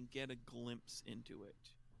 but I can get a glimpse into it.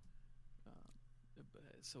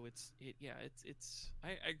 So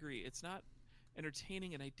I agree. It's not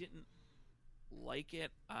entertaining, and I didn't like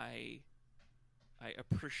it. I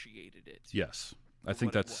appreciated it. Yes, I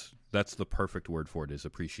think that's the perfect word for it, is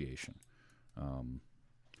appreciation,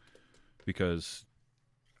 because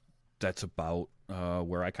that's about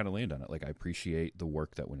where I kind of land on it. Like, I appreciate the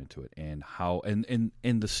work that went into it and how and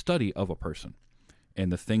the study of a person and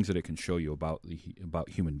the things that it can show you about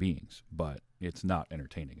human beings. But it's not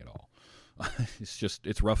entertaining at all.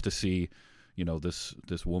 It's rough to see,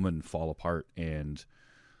 this woman fall apart and.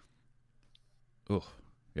 Oh,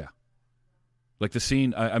 yeah. Like the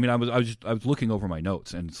scene. I mean, I was looking over my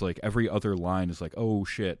notes, and it's like every other line is like, "Oh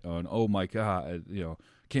shit," and "Oh my god,"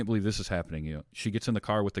 can't believe this is happening. She gets in the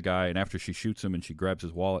car with the guy, and after she shoots him, and she grabs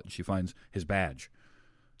his wallet, and she finds his badge.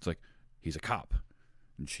 It's like he's a cop,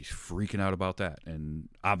 and she's freaking out about that, and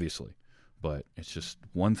obviously, but it's just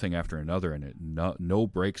one thing after another, and no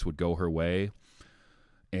breaks would go her way,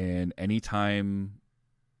 and anytime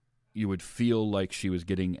you would feel like she was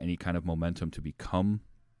getting any kind of momentum to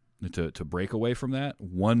break away from that,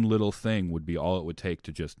 one little thing would be all it would take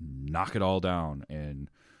to just knock it all down, and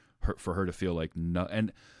for her to feel like no.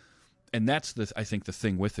 And that's I think the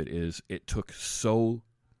thing with it is it took so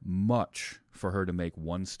much for her to make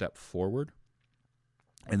one step forward,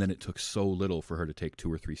 and then it took so little for her to take 2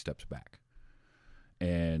 or 3 steps back.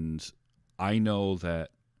 And I know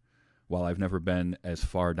that while I've never been as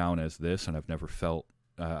far down as this, and I've never felt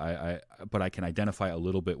but I can identify a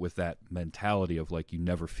little bit with that mentality of like you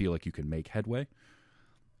never feel like you can make headway,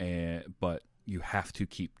 but you have to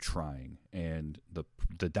keep trying. And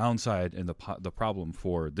the downside and the problem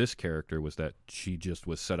for this character was that she just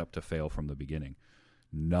was set up to fail from the beginning.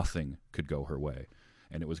 Nothing could go her way,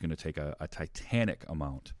 and it was going to take a titanic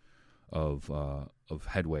amount of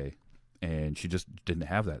headway, and she just didn't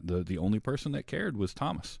have that. The only person that cared was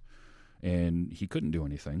Thomas, and he couldn't do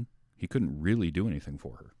anything. He couldn't really do anything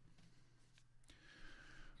for her.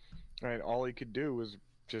 Right, all he could do was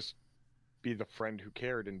just be the friend who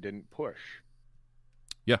cared and didn't push.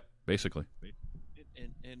 Yeah, basically.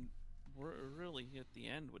 And we're really at the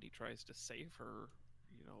end when he tries to save her,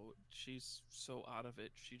 she's so out of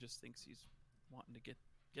it. She just thinks he's wanting to get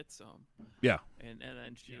some. Yeah. And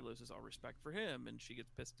then she loses all respect for him, and she gets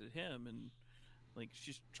pissed at him, and like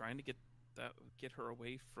she's trying to get her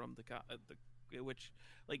away from the guy, which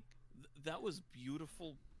like that was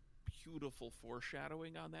beautiful beautiful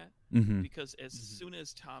foreshadowing on that, Mm-hmm. because as soon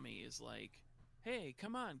as Tommy is like, "Hey,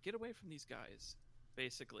 come on, get away from these guys,"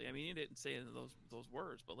 basically, I mean, he didn't say those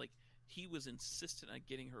words, but like he was insistent on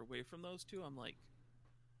getting her away from those two. I'm like,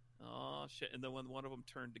 oh shit! And then when one of them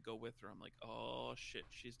turned to go with her, I'm like, oh shit,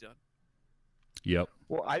 she's done. Yep.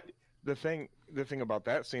 Well, the thing about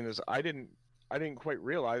that scene is I didn't quite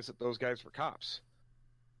realize that those guys were cops.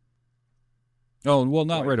 Oh well,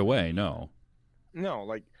 not Like- right away. No. No,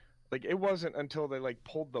 like it wasn't until they like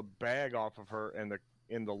pulled the bag off of her and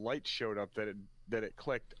the lights showed up that it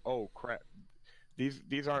clicked. Oh crap!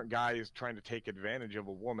 These aren't guys trying to take advantage of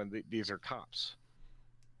a woman. These are cops.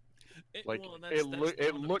 Like Well, and it one of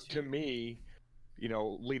the looked to two- me, you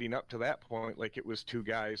know, leading up to that point, like it was two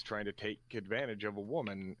guys trying to take advantage of a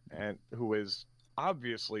woman and who is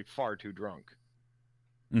obviously far too drunk.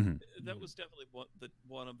 Mm-hmm. That was definitely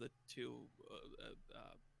one of the two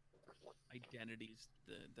identities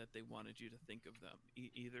that they wanted you to think of them.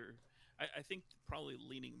 Either, I think probably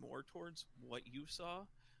leaning more towards what you saw,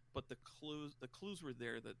 but the clues were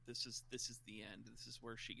there that this is the end. This is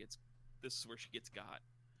where she gets got,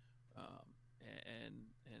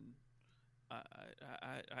 and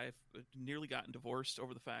I've nearly gotten divorced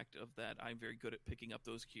over the fact of that. I'm very good at picking up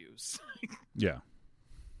those cues. Yeah.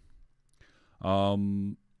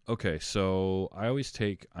 Okay, so I always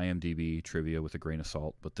take IMDb trivia with a grain of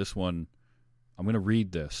salt, but this one, I'm going to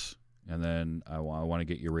read this, and then I want to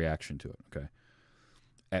get your reaction to it. Okay.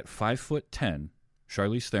 At 5'10",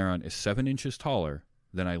 Charlize Theron is 7 inches taller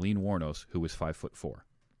than Eileen Wuornos, who was 5'4".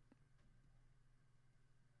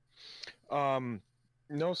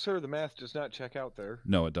 No, sir, the math does not check out there.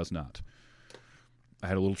 No, it does not. I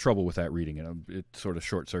had a little trouble with that reading it. It sort of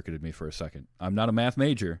short-circuited me for a second. I'm not a math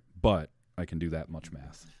major, but I can do that much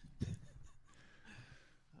math.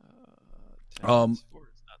 10 is 4,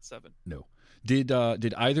 it's not 7. No. Did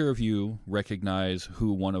either of you recognize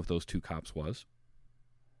who one of those two cops was?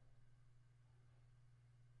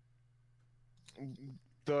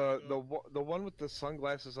 The one with the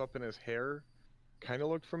sunglasses up in his hair kind of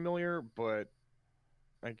looked familiar, but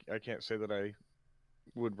I can't say that I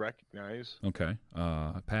would recognize. Okay.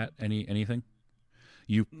 Pat, anything?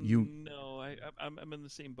 You No, I'm in the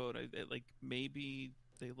same boat. Like maybe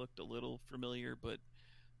they looked a little familiar, but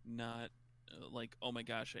not like, oh my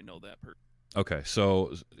gosh, I know that person. Okay,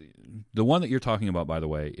 so the one that you're talking about, by the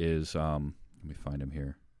way, is let me find him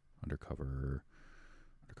here. Undercover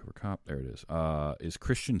cop. There it is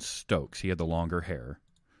Christian Stokes. He had the longer hair.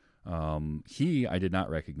 I did not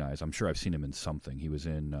recognize. I'm sure I've seen him in something. He was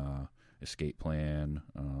in Escape Plan,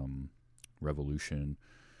 Revolution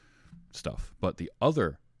stuff. But the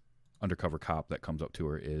other undercover cop that comes up to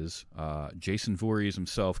her is Jason Voorhees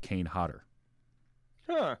himself, Kane Hodder.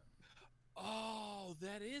 Huh. Oh,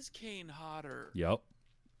 that is Kane Hodder. Yep.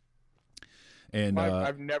 And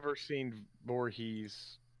I've never seen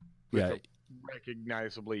Voorhees with yeah, a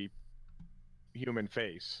recognizably human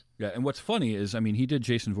face. yeah. And what's funny is, I mean, he did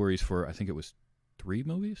Jason Voorhees for, I think it was 4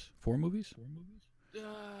 movies.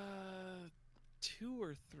 2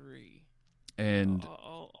 or 3. And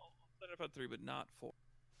I'll set it about 3, but not 4.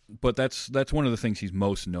 but that's one of the things he's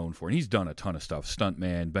most known for, and he's done a ton of stuff.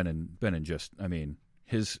 Stuntman, been in just, I mean,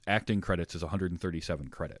 his acting credits is 137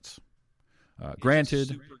 credits. Granted, He's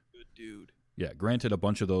a super good dude. yeah, granted, a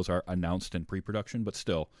bunch of those are announced in pre-production, but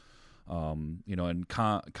still, you know, and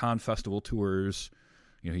con festival tours,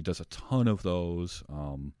 you know, he does a ton of those.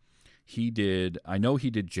 I know he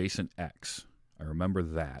did Jason X. I remember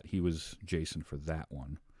that. He was Jason for that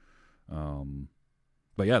one.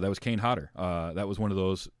 But yeah, that was Kane Hodder. That was one of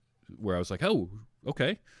those where I was like, oh,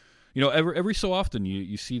 okay. You know, every so often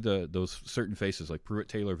you see those certain faces, like Pruitt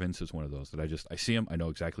Taylor Vince is one of those that I see him, I know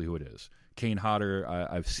exactly who it is. Kane Hodder,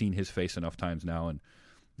 I've seen his face enough times now in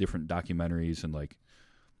different documentaries, and like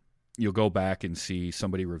you'll go back and see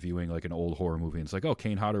somebody reviewing like an old horror movie, and it's like, oh,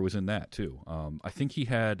 Kane Hodder was in that too. I think he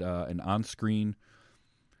had an on-screen,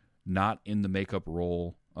 not in the makeup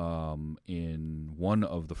role in one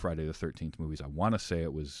of the Friday the 13th movies. I want to say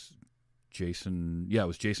it was Jason. Yeah, it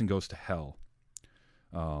was Jason Goes to Hell.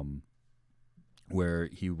 Where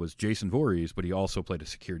he was Jason Voorhees, but he also played a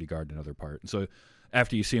security guard in another part. And so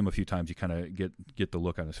after you see him a few times, you kind of get the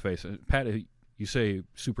look on his face. Pat, you say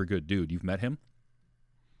super good dude. You've met him?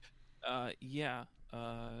 Yeah.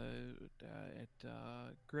 At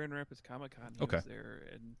Grand Rapids Comic Con, he Okay. was there,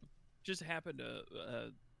 and just happened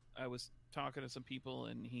to. I was talking to some people,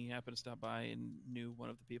 and he happened to stop by and knew one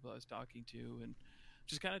of the people I was talking to, and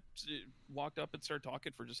just kind of walked up and started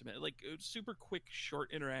talking for just a minute, like a super quick,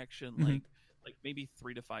 short interaction, Mhm. like maybe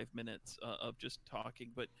 3 to 5 minutes of just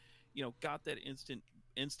talking, but you know, got that instant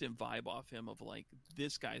instant vibe off him of like,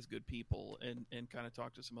 this guy's good people, and kind of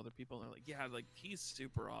talk to some other people and they're like, yeah, like he's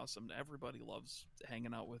super awesome. Everybody loves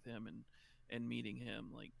hanging out with him and meeting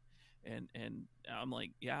him. Like, and I'm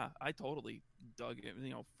like, yeah, I totally dug him.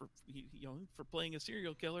 For playing a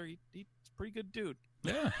serial killer, he's a pretty good dude.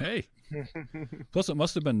 Yeah, hey. Plus, it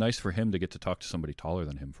must have been nice for him to get to talk to somebody taller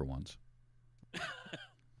than him for once.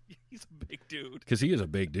 He's a big dude. Because he is a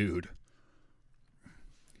big dude.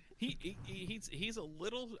 He's a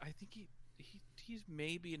little. I think he's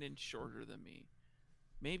maybe an inch shorter than me,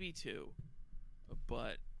 maybe two,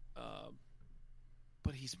 but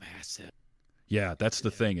he's massive. Yeah, that's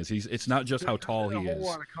the thing. It's not just how tall he A is. whole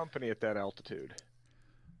lot of company at that altitude.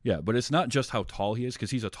 Yeah, but it's not just how tall he is, because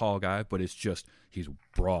he's a tall guy, but it's just he's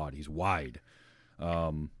broad, he's wide.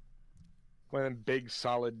 One of them big,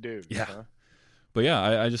 solid dudes. Yeah. Huh? But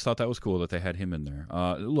yeah, I just thought that was cool that they had him in there.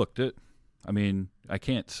 Look, I mean, I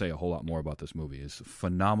can't say a whole lot more about this movie. It's a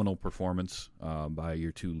phenomenal performance by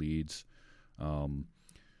your two leads. I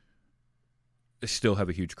still have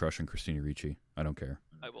a huge crush on Christina Ricci. I don't care.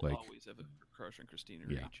 I will Like, always have a crush on Christina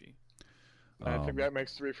yeah. Ricci. I think that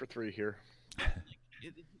makes 3 for 3 here.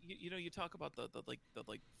 You talk about the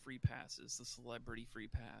free passes, the celebrity free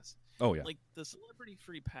pass. Oh yeah. Like the celebrity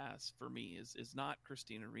free pass for me is not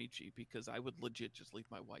Christina Ricci, because I would legit just leave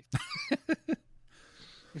my wife.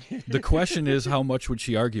 The question is, how much would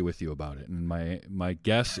she argue with you about it? And my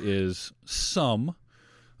guess is some.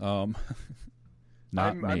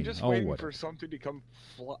 Not me. I'm just waiting whatever. for something to come,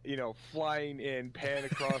 flying in, pan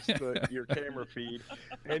across your camera feed,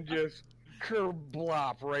 and just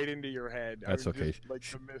kerblop right into your head. That's okay. Like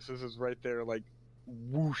the missus is right there, like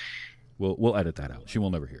whoosh. We'll edit that out. She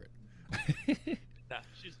will never hear it. Nah,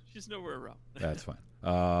 she's nowhere around. That's fine.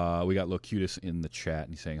 We got Locutus in the chat,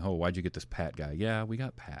 and he's saying, "Oh, why'd you get this Pat guy?" Yeah, we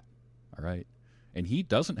got Pat. All right, and he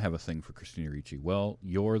doesn't have a thing for Christina Ricci. Well,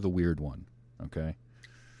 you're the weird one. Okay.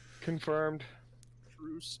 Confirmed.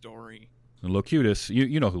 True story. And Locutus,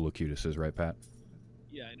 you know who Locutus is, right, Pat?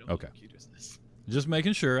 Yeah, I know. Okay. How cute is this? Just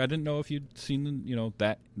making sure. I didn't know if you'd seen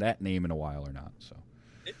that name in a while or not. So.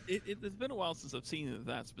 It's been a while since I've seen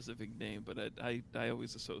that specific name, but I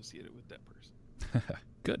always associate it with that person.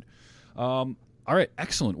 Good. All right,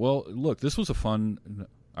 excellent. Well, look, this was a fun.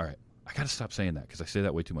 All right, I got to stop saying that because I say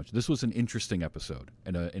that way too much. This was an interesting episode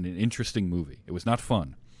and an interesting movie. It was not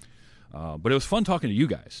fun, but it was fun talking to you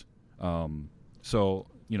guys. So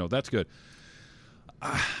that's good.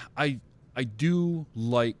 I do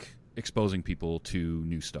like exposing people to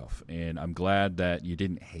new stuff, and I'm glad that you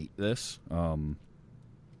didn't hate this, and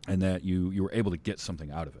that you were able to get something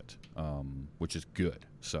out of it, which is good.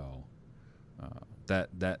 So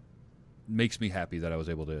that makes me happy that I was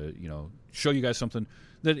able to show you guys something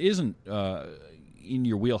that isn't in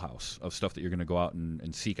your wheelhouse of stuff that you're going to go out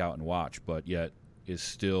and seek out and watch, but yet is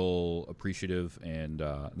still appreciative, and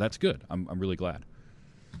that's good. I'm really glad.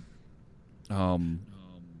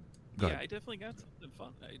 Go Yeah, ahead. I definitely got something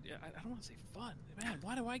fun. I don't want to say fun, man.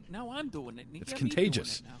 Why do I now? I'm doing it. It's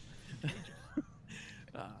contagious.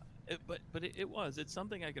 But it was. It's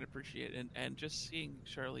something I can appreciate, and just seeing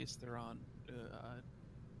Charlize Theron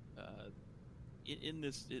in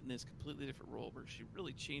this completely different role where she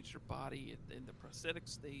really changed her body and the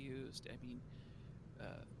prosthetics they used. I mean,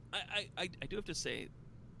 I do have to say,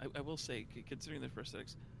 I will say, considering the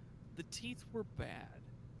prosthetics, the teeth were bad.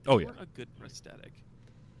 They Oh, yeah. weren't a good prosthetic.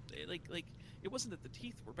 Like it wasn't that the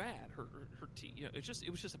teeth were bad. Her teeth,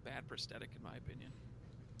 it was just a bad prosthetic in my opinion.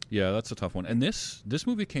 Yeah, that's a tough one. And this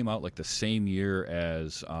movie came out like the same year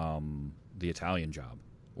as The Italian Job,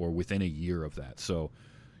 or within a year of that. So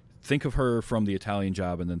think of her from The Italian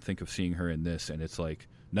Job, and then think of seeing her in this, and it's like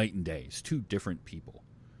night and day. It's two different people.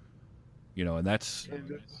 And that's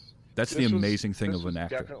the amazing thing of an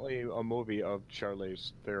actor. Definitely a movie of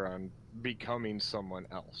Charlize Theron becoming someone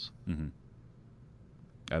else. Mm-hmm.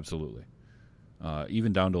 Absolutely.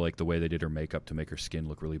 Even down to like the way they did her makeup to make her skin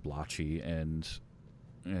look really blotchy, and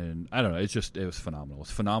I don't know. It was phenomenal.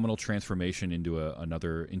 It's phenomenal transformation into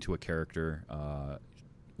a character.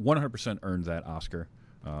 100% earned that Oscar.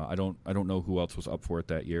 I don't know who else was up for it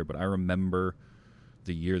that year, but I remember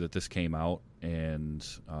the year that this came out and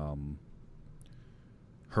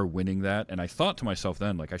her winning that, and I thought to myself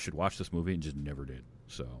then, like, I should watch this movie, and just never did.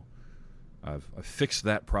 So I've fixed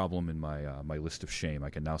that problem in my my list of shame. I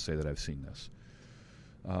can now say that I've seen this.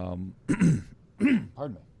 Pardon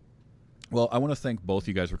me. Well, I want to thank both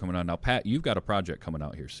you guys for coming on. Now, Pat, you've got a project coming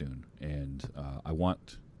out here soon, and I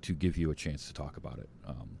want to give you a chance to talk about it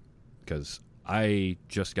because I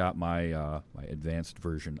just got my my advanced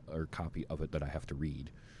version or copy of it that I have to read.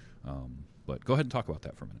 But go ahead and talk about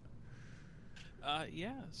that for a minute.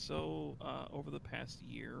 Yeah. So over the past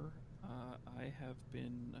year, I have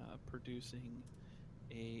been producing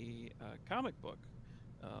a comic book.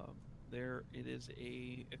 Um, there, it is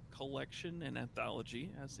a collection, an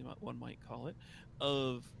anthology, as one might call it,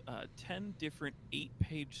 of 10 different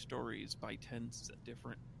 8-page stories by 10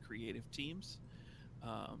 different creative teams.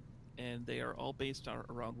 Um, and they are all based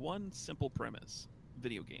around one simple premise: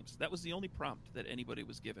 video games. That was the only prompt that anybody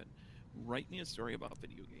was given. Write me a story about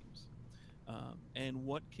video games. And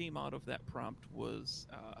what came out of that prompt was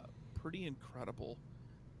pretty incredible.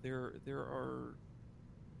 There are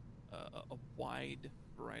a wide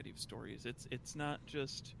variety of stories. It's not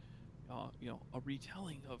just a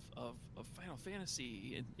retelling of Final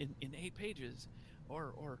Fantasy in 8 pages,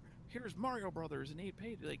 or here's Mario Brothers in 8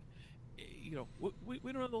 pages. Like,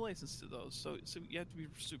 we don't have the license to those, so you have to be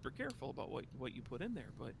super careful about what you put in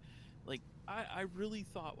there. But like, I really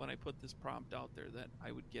thought when I put this prompt out there that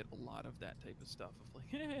I would get a lot of that type of stuff of like,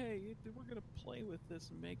 hey, we're gonna play with this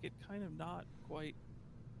and make it kind of not quite,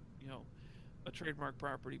 a trademark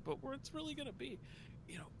property, but where it's really gonna be,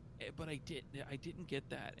 But I didn't get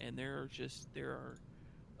that, and there are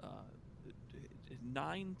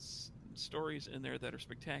 9 stories in there that are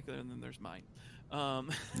spectacular, and then there's mine.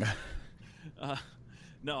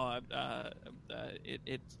 No,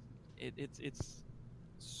 it's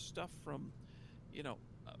stuff from,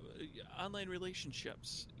 online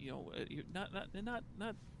relationships.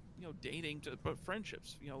 Not dating, but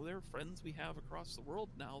friendships. There are friends we have across the world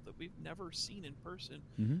now that we've never seen in person,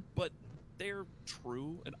 Mm-hmm. but they're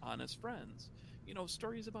true and honest friends.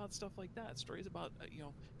 Stories about stuff like that. Stories about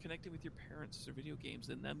connecting with your parents through video games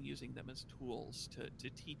and them using them as tools to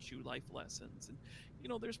teach you life lessons. And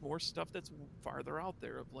there's more stuff that's farther out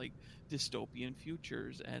there of like dystopian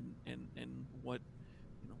futures and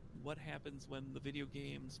what happens when the video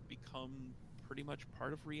games become pretty much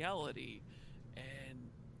part of reality. And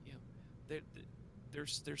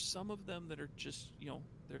there's some of them that are just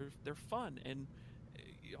they're fun, and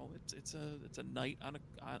it's a knight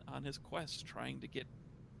on his quest trying to get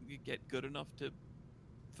good enough to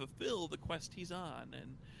fulfill the quest he's on,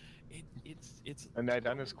 and it's A knight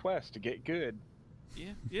on his quest to get good.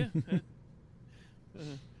 yeah.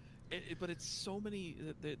 But it's so many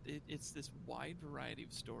that it's this wide variety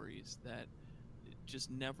of stories that just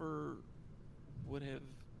never would have.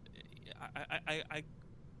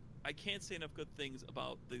 I can't say enough good things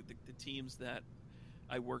about the teams that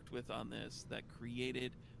I worked with on this that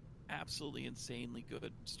created absolutely insanely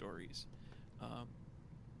good stories.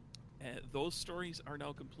 And those stories are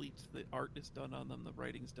now complete. The art is done on them, the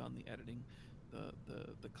writing's done, the editing,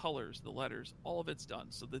 the colors, the letters, all of it's done.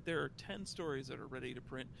 So that there are 10 stories that are ready to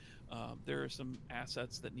print. There are some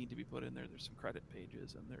assets that need to be put in there. There's some credit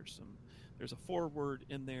pages, and there's a foreword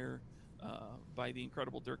in there by the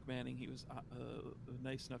incredible Dirk Manning. He was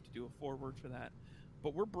nice enough to do a foreword for that.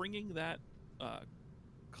 But we're bringing that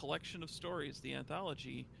collection of stories, the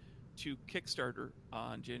anthology, to Kickstarter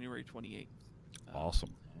on January 28th.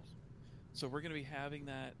 Awesome. So we're going to be having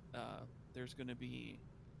that. There's going to be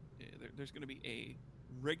a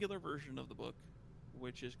regular version of the book,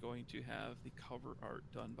 which is going to have the cover art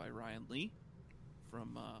done by Ryan Lee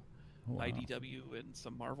from Wow. IDW and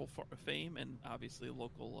some Marvel fame, and obviously a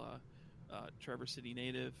local Traverse City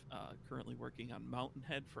native, currently working on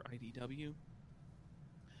Mountainhead for IDW.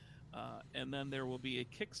 And then there will be a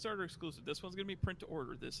Kickstarter exclusive. This one's going to be print to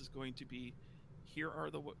order. This is going to be, here are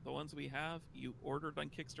the ones we have. You ordered on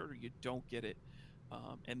Kickstarter, you don't get it.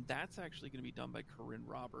 And that's actually going to be done by Corinne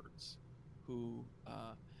Roberts, who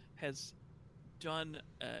has done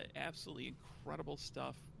absolutely incredible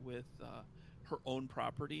stuff with her own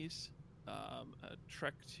properties.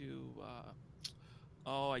 Trek to...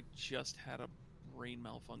 I just had a brain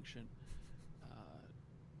malfunction.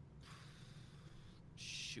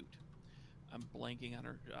 Shoot. I'm blanking on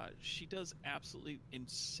her. She does absolutely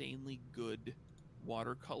insanely good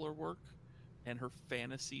watercolor work, and her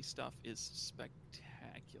fantasy stuff is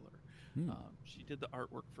spectacular. She did the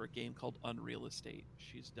artwork for a game called Unreal Estate.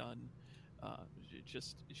 She's done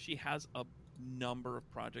she has a number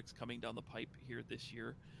of projects coming down the pipe here this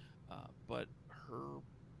year, but her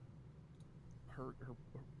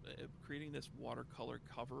creating this watercolor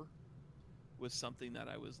cover was something that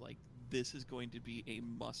I was like, this is going to be a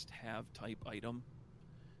must-have type item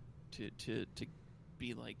to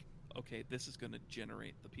be like, okay, this is going to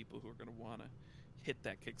generate the people who are going to want to hit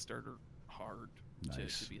that Kickstarter hard.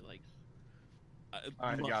 Nice. to be like,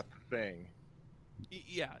 I got the thing.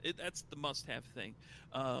 Yeah, that's the must-have thing.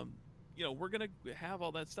 We're going to have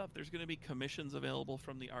all that stuff. There's going to be commissions available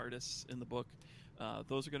from the artists in the book.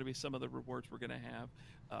 Those are going to be some of the rewards we're going to have.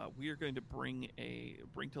 We are going to bring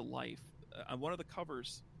to life on one of the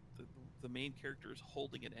covers, the main character is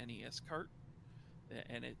holding an NES cart,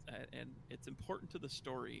 and it's important to the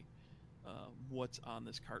story what's on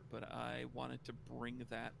this cart. But I wanted to bring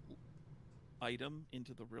that item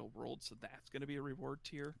into the real world, so that's going to be a reward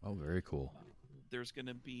tier. Oh, very cool. There's going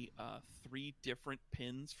to be 3 different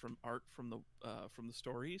pins from art from the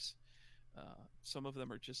stories. Some of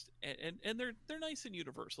them are just and they're nice and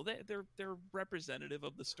universal. They're representative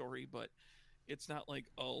of the story, but it's not like,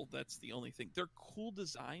 oh, that's the only thing. They're cool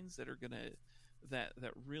designs that are gonna that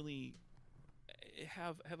really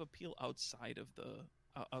have appeal outside of the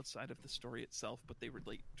story itself, but they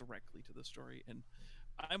relate directly to the story. And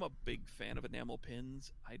I'm a big fan of enamel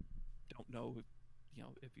pins. I don't know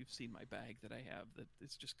if you've seen my bag that I have, that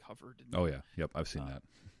it's just covered in, Oh yeah, yep, I've seen that.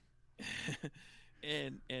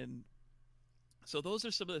 and so those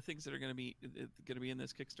are some of the things that are going to be in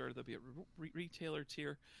this Kickstarter. There'll be a retailer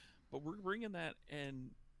tier, but we're bringing that, and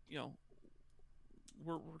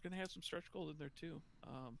we're going to have some stretch goals in there too.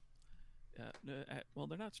 Well,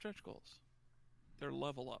 they're not stretch goals; they're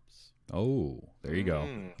level ups. Oh, there you go.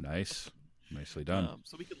 Nice, nicely done.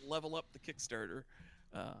 So we can level up the Kickstarter,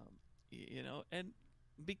 and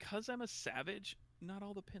because I'm a savage, not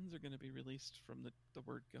all the pins are going to be released from the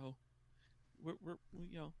word go. We're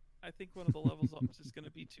I think one of the levels ups is going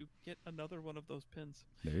to be to get another one of those pins.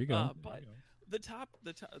 There you go. But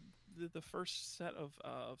the first set of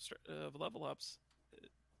level ups,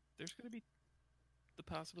 there's going to be the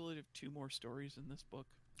possibility of 2 more stories in this book.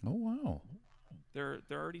 Oh wow. They're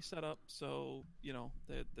already set up, so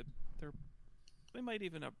they might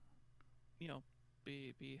even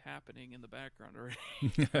be happening in the background already.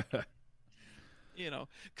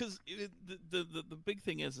 Because the big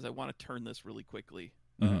thing is I want to turn this really quickly.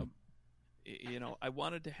 I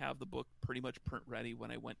wanted to have the book pretty much print ready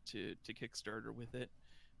when I went to Kickstarter with it,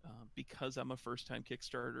 because I'm a first time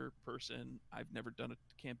Kickstarter person. I've never done a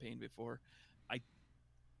campaign before. I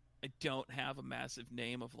don't have a massive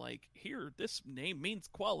name of like, here, this name means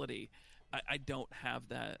quality. I don't have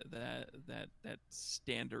that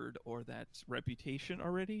standard or that reputation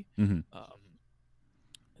already. To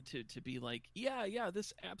be like, yeah,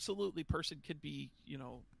 this absolutely person could be,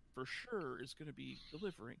 for sure is going to be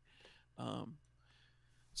delivering.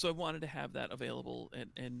 So I wanted to have that available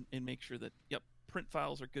and make sure that, print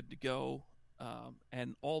files are good to go.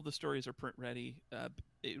 And all the stories are print ready.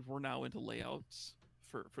 We're now into layouts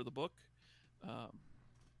for the book.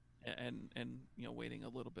 And waiting a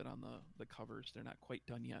little bit on the covers. They're not quite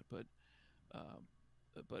done yet, but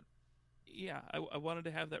yeah, I wanted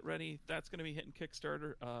to have that ready. That's going to be hitting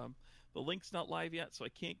Kickstarter. The link's not live yet, so I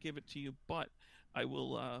can't give it to you, but I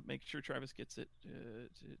will make sure Travis gets it to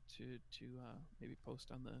maybe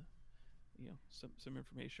post on the some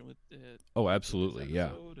information with Oh, absolutely, yeah.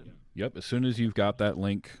 And... Yep, as soon as you've got that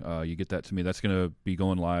link, you get that to me. That's going to be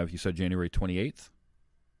going live. You said January 28th?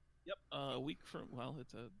 Yep, a week from,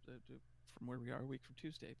 it's from where we are, a week from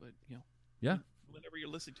Tuesday, but yeah, whenever you're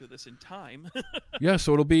listening to this in time. Yeah,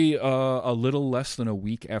 so it'll be a little less than a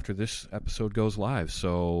week after this episode goes live.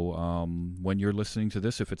 So when you're listening to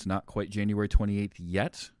this, if it's not quite January 28th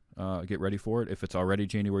yet, get ready for it. If it's already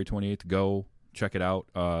January 28th, go check it out.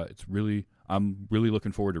 I'm really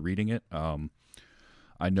looking forward to reading it.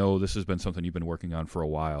 I know this has been something you've been working on for a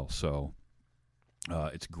while, so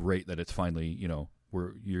it's great that it's finally,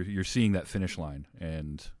 you're seeing that finish line,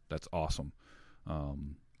 and that's awesome.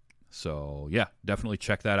 So yeah, definitely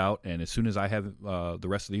check that out. And as soon as I have the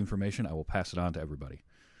rest of the information, I will pass it on to everybody.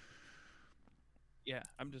 Yeah,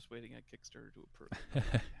 I'm just waiting on Kickstarter to approve.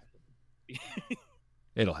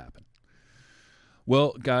 It'll happen.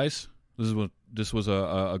 Well, guys, this was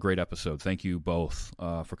a great episode. Thank you both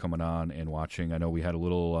for coming on and watching. I know we had a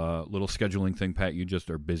little scheduling thing, Pat. You just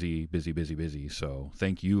are busy. So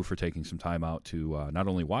thank you for taking some time out to not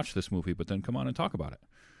only watch this movie, but then come on and talk about it.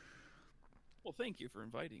 Well, thank you for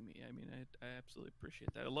inviting me. I mean, I absolutely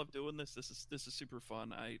appreciate that. I love doing this. This is super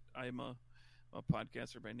fun. I'm a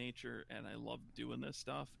podcaster by nature, and I love doing this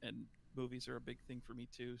stuff. And movies are a big thing for me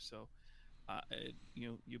too. So,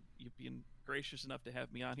 you being gracious enough to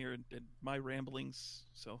have me on here and my ramblings.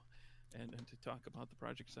 So, and to talk about the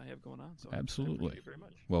projects I have going on. So, absolutely. Thank you very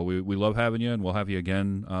much. Well, we love having you, and we'll have you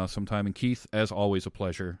again sometime. And Keith, as always, a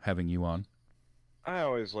pleasure having you on. I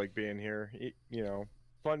always like being here.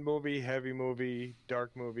 Fun movie, heavy movie,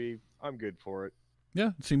 dark movie. I'm good for it.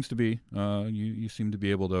 Yeah, it seems to be. You seem to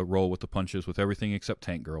be able to roll with the punches with everything except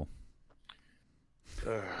Tank Girl.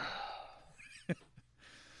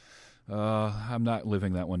 I'm not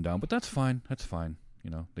living that one down, but that's fine. That's fine.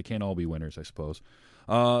 They can't all be winners, I suppose.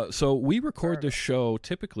 So we record this show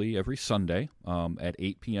typically every Sunday at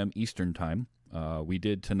 8 p.m. Eastern Time. We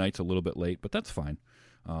did tonight's a little bit late, but that's fine.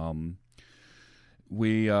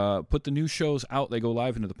 We put the new shows out. They go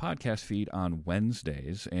live into the podcast feed on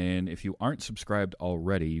Wednesdays. And if you aren't subscribed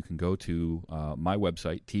already, you can go to my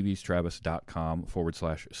website,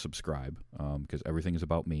 tvstravis.com/subscribe, because everything is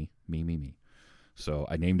about me. So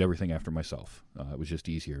I named everything after myself. It was just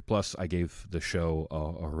easier. Plus, I gave the show a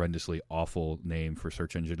horrendously awful name for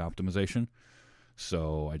search engine optimization.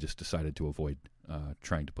 So I just decided to avoid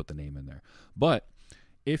trying to put the name in there. But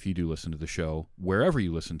if you do listen to the show, wherever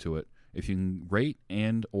you listen to it, if you can rate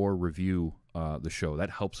and or review the show, that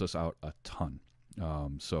helps us out a ton.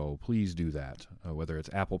 So please do that, whether it's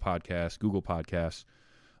Apple Podcasts, Google Podcasts,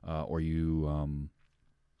 or you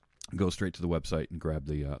go straight to the website and grab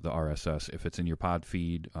the RSS. If it's in your pod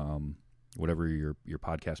feed, whatever your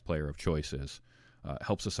podcast player of choice is, it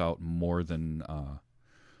helps us out more than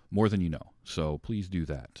you know. So please do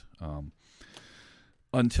that.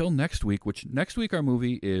 Until next week, which next week our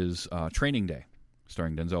movie is Training Day,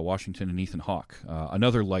 starring Denzel Washington and Ethan Hawke.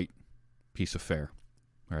 Another light piece of fare,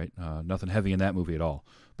 right? Nothing heavy in that movie at all.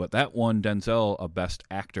 But that won Denzel a Best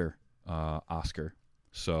Actor Oscar.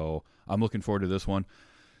 So I'm looking forward to this one.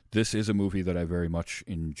 This is a movie that I very much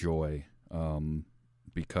enjoy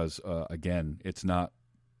because, again, it's not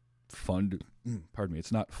fun.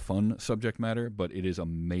 It's not fun subject matter, but it is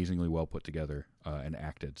amazingly well put together and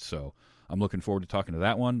acted. So I'm looking forward to talking to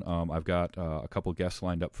that one. I've got a couple guests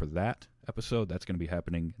lined up for that episode. That's going to be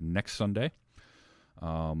happening next Sunday.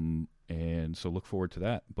 And so look forward to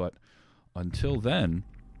that. But until then,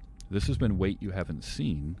 this has been Wait You Haven't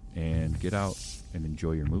Seen, and get out and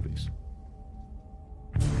enjoy your movies.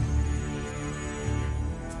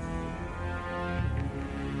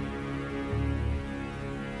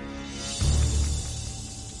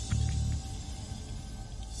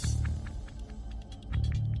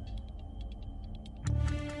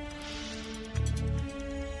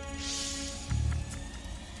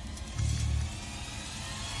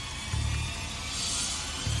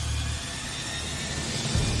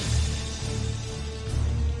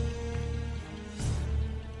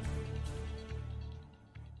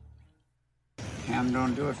 Ham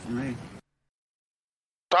don't do it for me.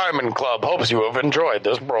 Diamond Club hopes you have enjoyed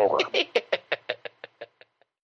this program.